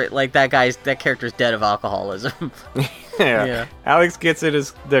Cop 4, that character's dead of alcoholism. Yeah. Alex gets in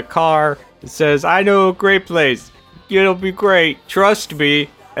the car and says, "I know a great place. It'll be great. Trust me."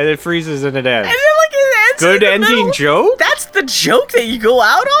 And it freezes and it ends. And then, it ends Good in the ending middle. joke? That's the joke that you go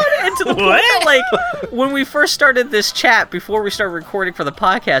out on? And to the point that, when we first started this chat, before we started recording for the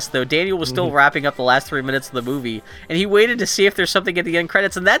podcast, though, Daniel was still wrapping up the last 3 minutes of the movie, and he waited to see if there's something at the end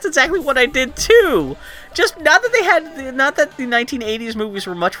credits, and that's exactly what I did, too. Just, not that the 1980s movies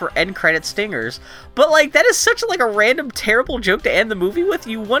were much for end credit stingers, but, that is such a random, terrible joke to end the movie with.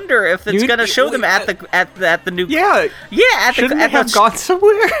 You wonder if it's gonna show them at the new... Yeah. Yeah, Shouldn't they have gone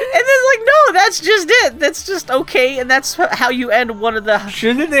somewhere? And then no, that's just it. That's just okay, and that's how you end one of the...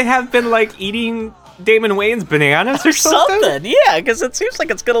 Shouldn't they have been eating Damon Wayans bananas or something? Yeah, because it seems like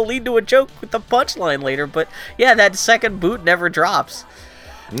it's going to lead to a joke with the punchline later, but yeah, that second boot never drops.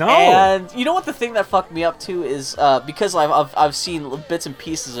 No. And you know what the thing that fucked me up too is, because I've seen bits and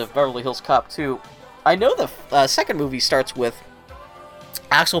pieces of Beverly Hills Cop 2, I know the second movie starts with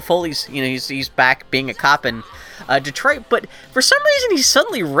Axel Foley's, he's back being a cop in Detroit, but for some reason he's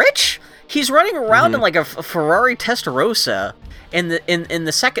suddenly rich. He's running around in like a Ferrari Testarossa in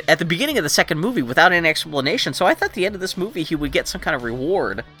the second, at the beginning of the second movie without any explanation. So I thought at the end of this movie he would get some kind of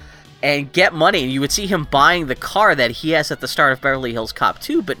reward and get money, and you would see him buying the car that he has at the start of Beverly Hills Cop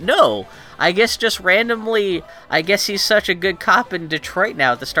 2. But no, I guess just randomly, I guess he's such a good cop in Detroit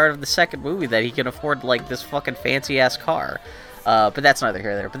now at the start of the second movie that he can afford like this fucking fancy ass car. But that's neither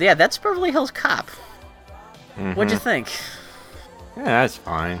here nor there. But yeah, that's Beverly Hills Cop. What'd you think? Yeah, that's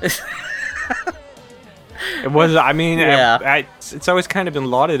fine. It was, I mean, yeah. It's always kind of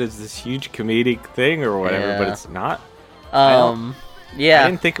been lauded as this huge comedic thing or whatever, but it's not. Yeah. I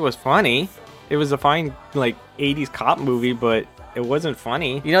didn't think it was funny. It was a fine, like, 80s cop movie, but it wasn't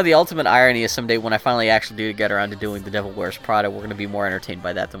funny. You know, the ultimate irony is someday when I finally actually do get around to doing The Devil Wears Prada, we're going to be more entertained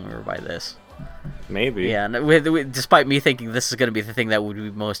by that than we were by this. Maybe. Yeah, despite me thinking this is going to be the thing that would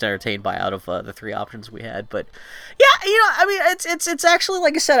be most entertained by out of the three options we had. But yeah, I mean, it's actually,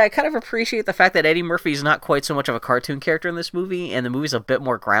 like I said, I kind of appreciate the fact that Eddie Murphy is not quite so much of a cartoon character in this movie, and the movie's a bit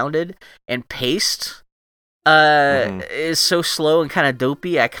more grounded, and paced is so slow and kind of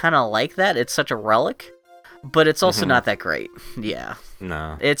dopey. I kind of like that. It's such a relic, but it's also not that great. Yeah.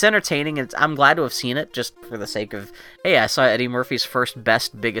 No. It's entertaining, and I'm glad to have seen it just for the sake of, hey, I saw Eddie Murphy's first,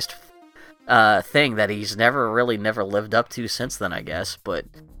 best, biggest thing that he's never lived up to since then, I guess. But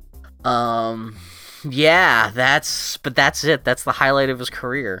yeah, that's it. That's the highlight of his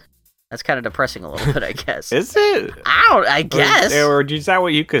career. That's kind of depressing a little bit, I guess. Is it? I guess. Or is that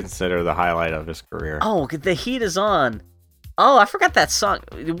what you consider the highlight of his career? Oh, The Heat Is On. Oh, I forgot that song.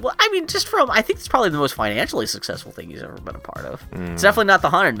 Well, I mean, I think it's probably the most financially successful thing he's ever been a part of. It's definitely not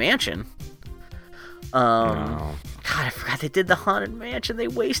the Haunted Mansion. No. God, I forgot they did the Haunted Mansion. They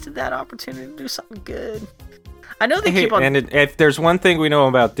wasted that opportunity to do something good. I know they keep on. And if there's one thing we know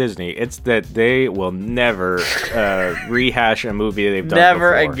about Disney, it's that they will never rehash a movie they've done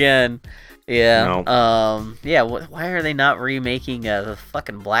never before. Again. Yeah. Nope. Yeah. Why are they not remaking the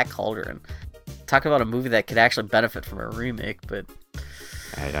fucking Black Cauldron? Talk about a movie that could actually benefit from a remake, but.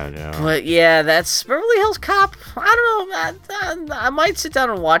 I don't know. But yeah, that's Beverly Hills Cop. I don't know. I might sit down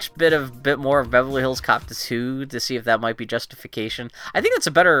and watch a bit more of Beverly Hills Cop 2 to see if that might be justification. I think that's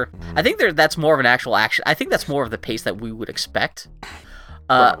a better. I think that's more of an actual action. I think that's more of the pace that we would expect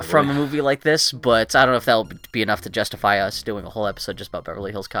from a movie like this. But I don't know if that'll be enough to justify us doing a whole episode just about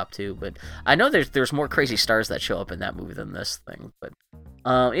Beverly Hills Cop 2. But I know there's more crazy stars that show up in that movie than this thing. But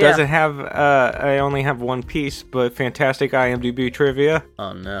yeah. Doesn't have, I only have one piece, but fantastic IMDb trivia.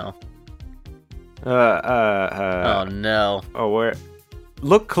 Oh no. Oh no. Oh, where?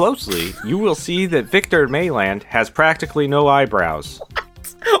 Look closely. You will see that Victor Mayland has practically no eyebrows.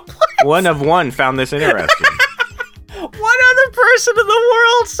 What? One of one found this interesting. One other person in the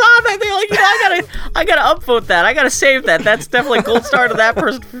world saw that. They're like, I gotta upvote that. I gotta save that. That's definitely gold star to that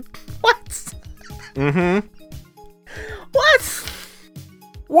person. What? What?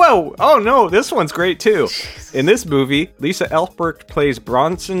 Whoa! Oh no, this one's great too. In this movie, Lisa Elfberg plays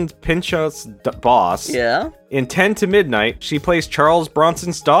Bronson Pinchot's boss. Yeah. In 10 to Midnight, she plays Charles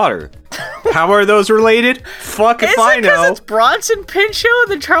Bronson's daughter. How are those related? Fuck if I know. Is it because it's Bronson Pinchot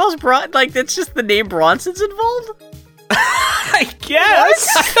and then Charles Bronson? Like, it's just the name Bronson's involved? I guess.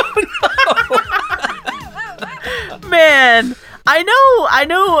 I don't know. Man, I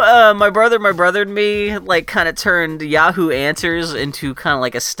know. My brother and me like kind of turned Yahoo Answers into kind of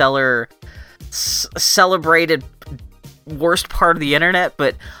like a stellar, celebrated worst part of the internet,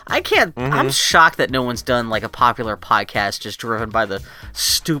 but I can't. I'm shocked that no one's done like a popular podcast just driven by the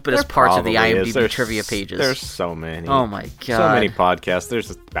stupidest parts of the IMDb trivia pages. There's so many. Oh my god, so many podcasts.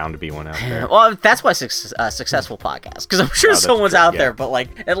 There's bound to be one out there. Well, that's why successful podcast, because I'm sure someone's out there, but like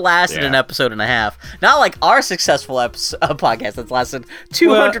it lasted an episode and a half. Not like our successful podcast that's lasted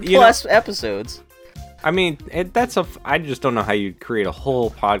 200 plus episodes. I mean, I just don't know how you create a whole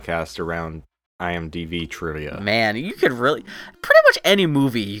podcast around IMDb trivia. Man, you could really pretty much any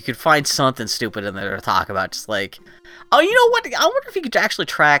movie you could find something stupid in there to talk about. Just like, oh, you know what? I wonder if you could actually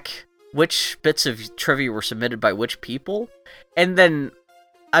track which bits of trivia were submitted by which people, and then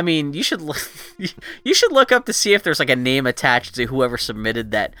I mean, you should look up to see if there's like a name attached to whoever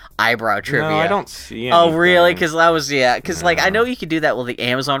submitted that eyebrow trivia. No, I don't see anything. Oh, really? Because like I know you could do that with the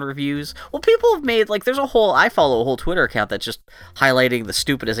Amazon reviews. Well, people have made like I follow a whole Twitter account that's just highlighting the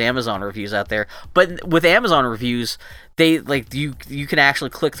stupidest Amazon reviews out there. But with Amazon reviews, they like you can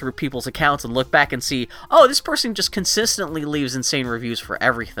actually click through people's accounts and look back and see, oh, this person just consistently leaves insane reviews for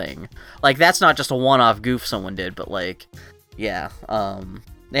everything. Like that's not just a one-off goof someone did, but like, yeah.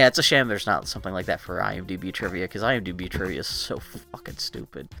 Yeah, it's a shame there's not something like that for IMDb trivia, because IMDb trivia is so fucking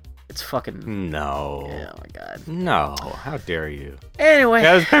stupid. It's fucking... No. Yeah, oh my god. No, how dare you. Anyway.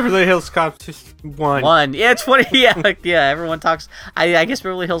 Yeah, it was Beverly Hills Cop 1. Yeah, it's funny. Yeah, everyone talks... I guess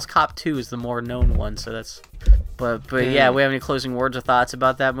Beverly Hills Cop 2 is the more known one, so that's... But yeah, we have any closing words or thoughts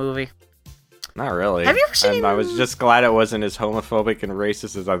about that movie? Not really. Have you ever seen... I was just glad it wasn't as homophobic and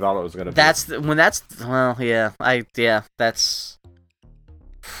racist as I thought it was going to be. When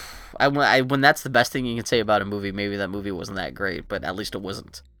that's the best thing you can say about a movie, maybe that movie wasn't that great, but at least it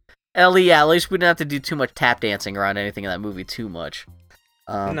wasn't. At least we didn't have to do too much tap dancing around anything in that movie too much.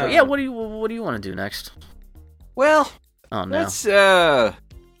 No. But yeah, what do you want to do next? Well, oh no. Let's so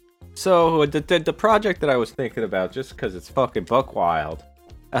the project that I was thinking about, just because it's fucking buck wild.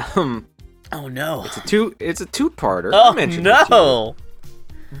 Oh no. It's a two-parter. Oh no.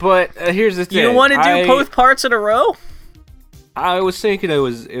 But here's the thing. You don't want to do both parts in a row? I was thinking it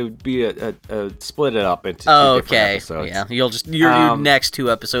would be a split it up into two different episodes. Yeah, you'll just your next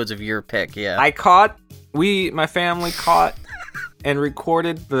 2 episodes of your pick. Yeah, my family caught and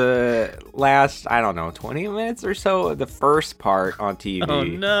recorded the last 20 minutes or so of the first part on TV. Oh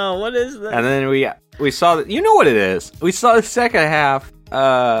no, what is that? And then we saw you know what it is. We saw the second half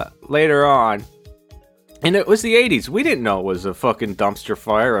later on. And it was the 80s. We didn't know it was a fucking dumpster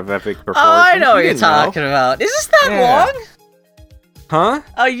fire of epic proportions. Oh, I know what you're talking about. Is this that long? Huh?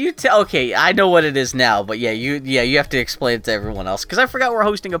 Oh, okay, I know what it is now, but you have to explain it to everyone else, because I forgot we're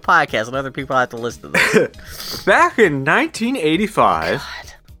hosting a podcast and other people have to listen to this. Back in 1985,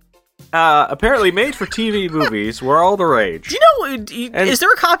 apparently made-for-TV movies were all the rage. Do you know, is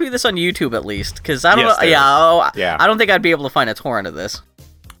there a copy of this on YouTube at least? Because I don't know, I don't think I'd be able to find a torrent of this.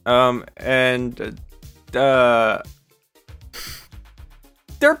 Their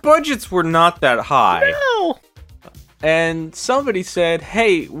budgets were not that high. No. And somebody said,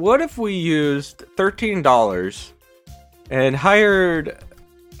 hey, what if we used $13 and hired,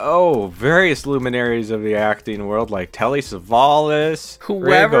 various luminaries of the acting world, like Telly Savalas,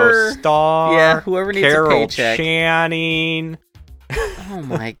 Ringo Starr, whoever needs Carol a paycheck. Channing. Oh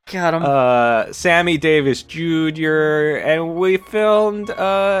my god, Sammy Davis Jr., and we filmed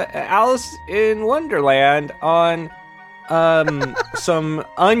Alice in Wonderland on some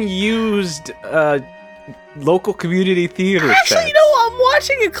unused local community theater Actually, sets. you know, I'm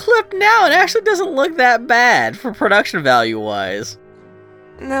watching a clip now. It actually doesn't look that bad for production value-wise.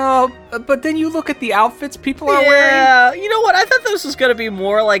 No, but then you look at the outfits people are wearing. Yeah, you know what? I thought this was going to be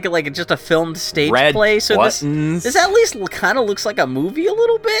more like just a filmed stage play. So this at least kind of looks like a movie a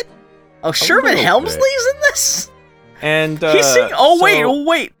little bit. Oh, Sherman Hemsley's in this? And he's singing...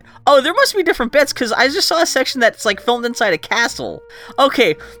 wait. Oh, there must be different bits, because I just saw a section that's like filmed inside a castle.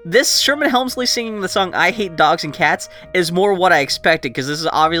 Okay, this Sherman Hemsley singing the song I Hate Dogs and Cats is more what I expected, because this is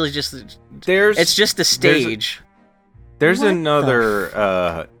obviously just... It's just a stage. There's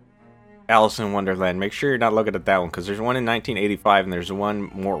another Alice in Wonderland. Make sure you're not looking at that one, because there's one in 1985, and there's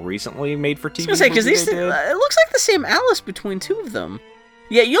one more recently made for TV. I was going to say, because it looks like the same Alice between 2 of them.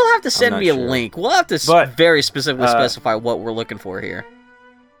 Yeah, you'll have to send me a link. We'll have to very specifically specify what we're looking for here.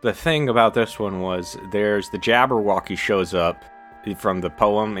 The thing about this one was there's the Jabberwocky shows up from the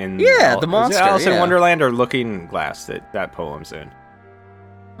poem in... Yeah, the monster, Is it Alice in Wonderland or Looking Glass that poem's in?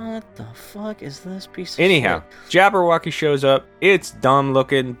 What the fuck is this piece of Anyhow, shit? Jabberwocky shows up. It's dumb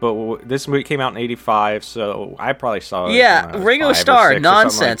looking, but this movie came out in 85, so I probably saw it. Yeah, Ringo Starr,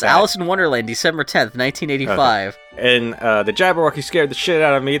 Nonsense, Alice in Wonderland, December 10th, 1985. Okay. And the Jabberwocky scared the shit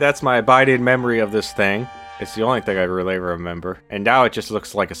out of me. That's my abiding memory of this thing. It's the only thing I really remember. And now it just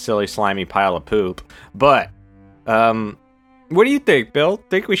looks like a silly, slimy pile of poop. But, what do you think, Bill?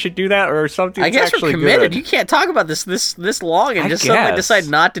 Think we should do that or something? I guess we're committed. Good? You can't talk about this long and just suddenly decide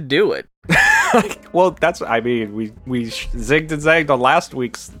not to do it. Well, we zigged and zagged on last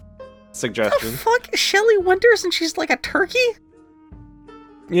week's suggestion. The fuck? Shelley Winters and she's like a turkey?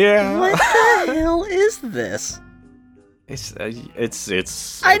 Yeah. What the hell is this? It's I know it's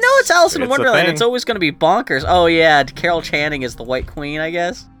Alice in Wonderland. It's always going to be bonkers. Oh yeah, Carol Channing is the White Queen, I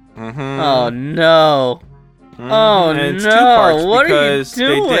guess. Mm-hmm. Oh no. Mm-hmm. Oh and it's no. 2 parts what are you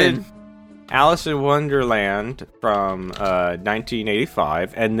doing? Alice in Wonderland from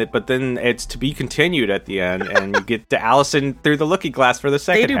 1985, but then it's to be continued at the end, and you get to Alice in Through the Looking Glass for the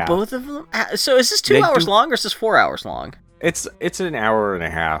second half. They do both of them? So is this 2 hours long, or is this 4 hours long? It's an hour and a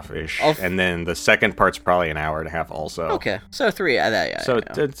half-ish, and then the second part's probably an hour and a half also. Okay, so 3, yeah. So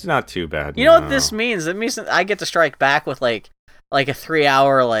it's not too bad. You know what this means? It means that I get to strike back with, like a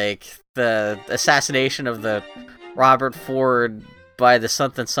 3-hour, the assassination of the Robert Ford by the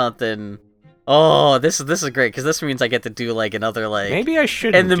something. Oh, this is great, because this means I get to do, another, Maybe I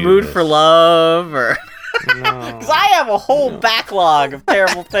shouldn't In the Mood for Love, or... Because I have a whole backlog of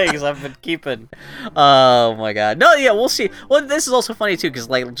terrible things I've been keeping. Oh, my God. No, yeah, we'll see. Well, this is also funny, too, because,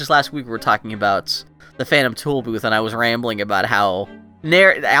 just last week we were talking about the Phantom Tool Booth, and I was rambling about how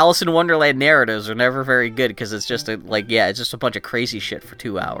Alice in Wonderland narratives are never very good, because it's just it's just a bunch of crazy shit for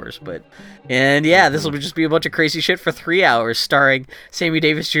 2 hours. This will just be a bunch of crazy shit for 3 hours, starring Sammy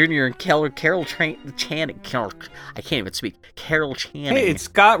Davis Jr. and Carol Channing. I can't even speak. Carol Channing. Hey, it's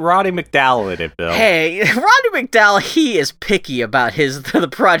got Roddy McDowall in it, Bill. Hey, Roddy McDowall, he is picky about the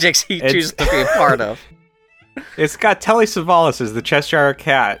projects he chooses to be a part of. It's got Telly Savalas as the Cheshire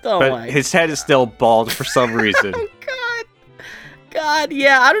Cat, but his head is still bald for some reason. Oh, God,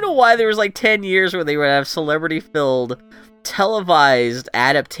 yeah, I don't know why there was 10 years where they would have celebrity-filled, televised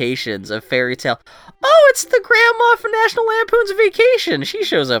adaptations of fairy tale. Oh, it's the grandma from National Lampoon's Vacation. She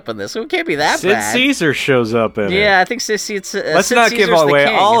shows up in this, so it can't be that bad. Sid Caesar shows up in it. Yeah, I think Let's Sid not give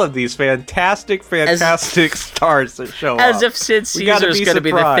away all of these fantastic stars that show up. As if Sid Caesar is going to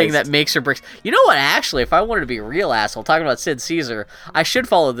be the thing that makes or breaks. You know what, actually, if I wanted to be a real asshole, talking about Sid Caesar, I should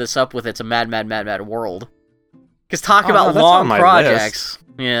follow this up with It's a Mad, Mad, Mad, Mad World. Because about long projects.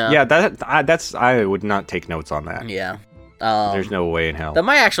 List. Yeah. Yeah, I would not take notes on that. Yeah. There's no way in hell. That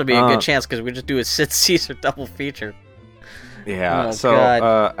might actually be a good chance, because we just do a Sid Caesar double feature. Yeah,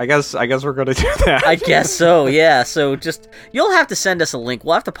 I guess we're gonna do that. I guess so, yeah. So you'll have to send us a link.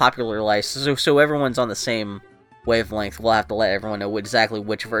 We'll have to popularize, so everyone's on the same wavelength. We'll have to let everyone know exactly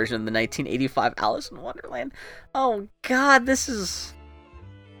which version of the 1985 Alice in Wonderland. Oh, God, this is...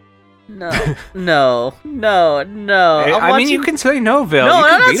 No. I mean, you can say no, Bill. No,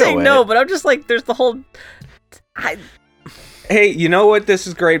 I'm not saying no, but I'm just there's the whole... Hey, you know what? This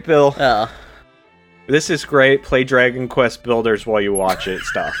is great, Bill. Oh. This is great. Play Dragon Quest Builders while you watch it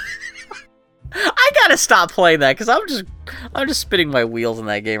stuff. I gotta stop playing that, because I'm just spinning my wheels in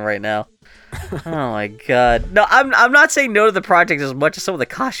that game right now. Oh my God. No, I'm not saying no to the project as much as some of the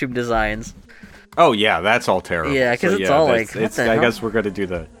costume designs. Oh yeah, that's all terrible. Yeah, because it's all I guess we're gonna do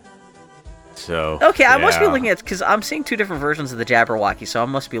the... So, okay, I must be looking at, because I'm seeing 2 different versions of the Jabberwocky, so I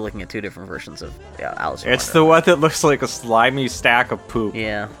must be looking at 2 different versions of Alice in Wonderland. It's the one that looks like a slimy stack of poop.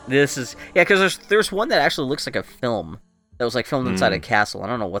 Yeah, because there's one that actually looks like a film that was filmed inside a castle. I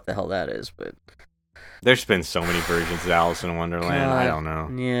don't know what the hell that is, but there's been so many versions of Alice in Wonderland. God, I don't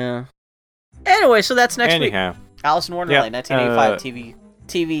know. Yeah. Anyway, so that's next week. Alice in Wonderland, 1985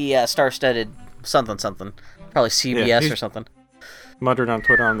 TV star-studded something. Probably CBS or something. Muttered on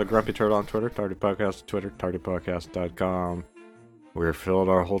Twitter. I'm the Grumpy Turtle on Twitter. Tardy Podcast on Twitter. TardyPodcast.com. We're filling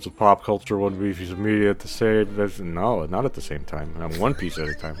our holes of pop culture, one piece of media at the same... No, not at the same time. One piece at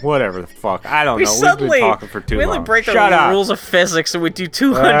a time. Whatever the fuck. I don't know. We've been talking for too long. We only break the rules of physics and we do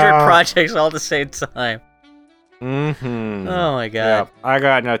 200 projects all at the same time. Mm-hmm. Oh my God. Yeah, I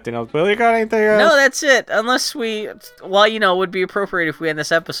got nothing else. Bill, you got anything else? No, that's it. Unless we... Well, it would be appropriate if we end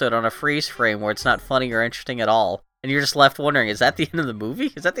this episode on a freeze frame where it's not funny or interesting at all. And you're just left wondering, is that the end of the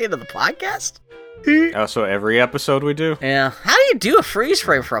movie? Is that the end of the podcast? Oh, so every episode we do? Yeah. How do you do a freeze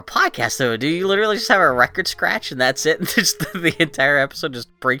frame for a podcast, though? Do you literally just have a record scratch and that's it? And just the entire episode just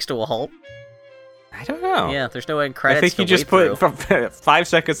breaks to a halt? I don't know. Yeah, there's no end credits. I think you just put 5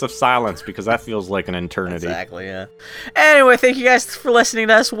 seconds of silence, because that feels like an eternity. Exactly, yeah. Anyway, thank you guys for listening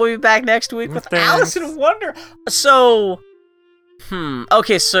to us. We'll be back next week with Alice in Wonder. So,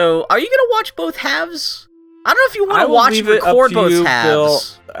 okay, so are you going to watch both halves? I don't know if you want to watch and record both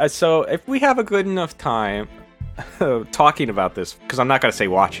halves. Bill. So if we have a good enough time talking about this, because I'm not going to say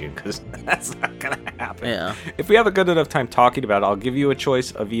watching, because that's not going to happen. Yeah. If we have a good enough time talking about it, I'll give you a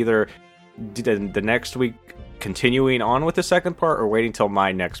choice of either the next week continuing on with the second part, or waiting till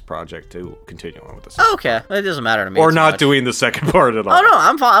my next project to continue on with the second part. It doesn't matter to me. Or not doing the second part at all. Oh, no,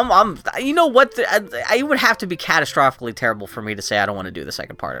 I'm fine. I'm you know what? It would have to be catastrophically terrible for me to say I don't want to do the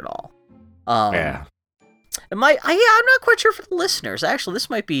second part at all. Yeah. I'm not quite sure for the listeners. Actually, this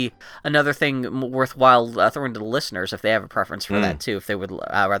might be another thing worthwhile throwing to the listeners if they have a preference for that too. If they would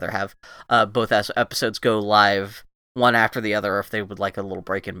rather have both episodes go live one after the other, or if they would like a little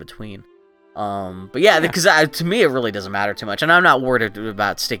break in between. But yeah, because to me it really doesn't matter too much, and I'm not worried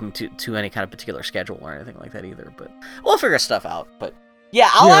about sticking to any kind of particular schedule or anything like that either. But we'll figure stuff out. But yeah,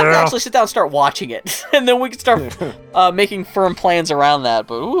 I'll have to actually sit down and start watching it, and then we can start making firm plans around that.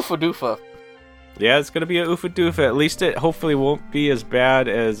 But oofa doofa. Yeah, it's gonna be a oofa doofa. At least it hopefully won't be as bad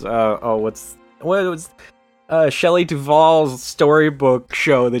as Shelley Duvall's storybook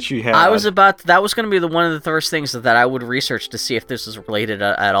show that she had. That was going to be one of the first things that I would research to see if this is related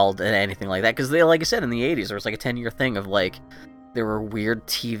at all to anything like that. Because like I said, in the 80s, there was like a 10-year thing of like, there were weird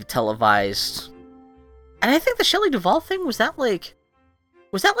TV televised. And I think the Shelley Duvall thing, was that like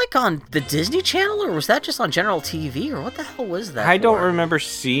on the Disney Channel, or was that just on general TV, or what the hell was that? I don't remember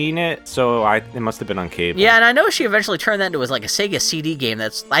seeing it, so it must have been on cable. Yeah, and I know she eventually turned that into like a Sega CD game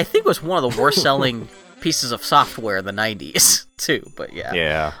I think was one of the worst selling pieces of software in the 90s too, but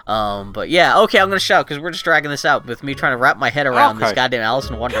yeah. But yeah, okay, I'm gonna shout because we're just dragging this out with me trying to wrap my head around this goddamn Alice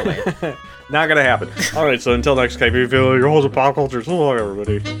in Wonderland. Not gonna happen. Alright, so until next time, you feel your host of pop culture. So long,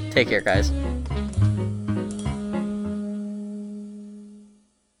 everybody. Take care, guys.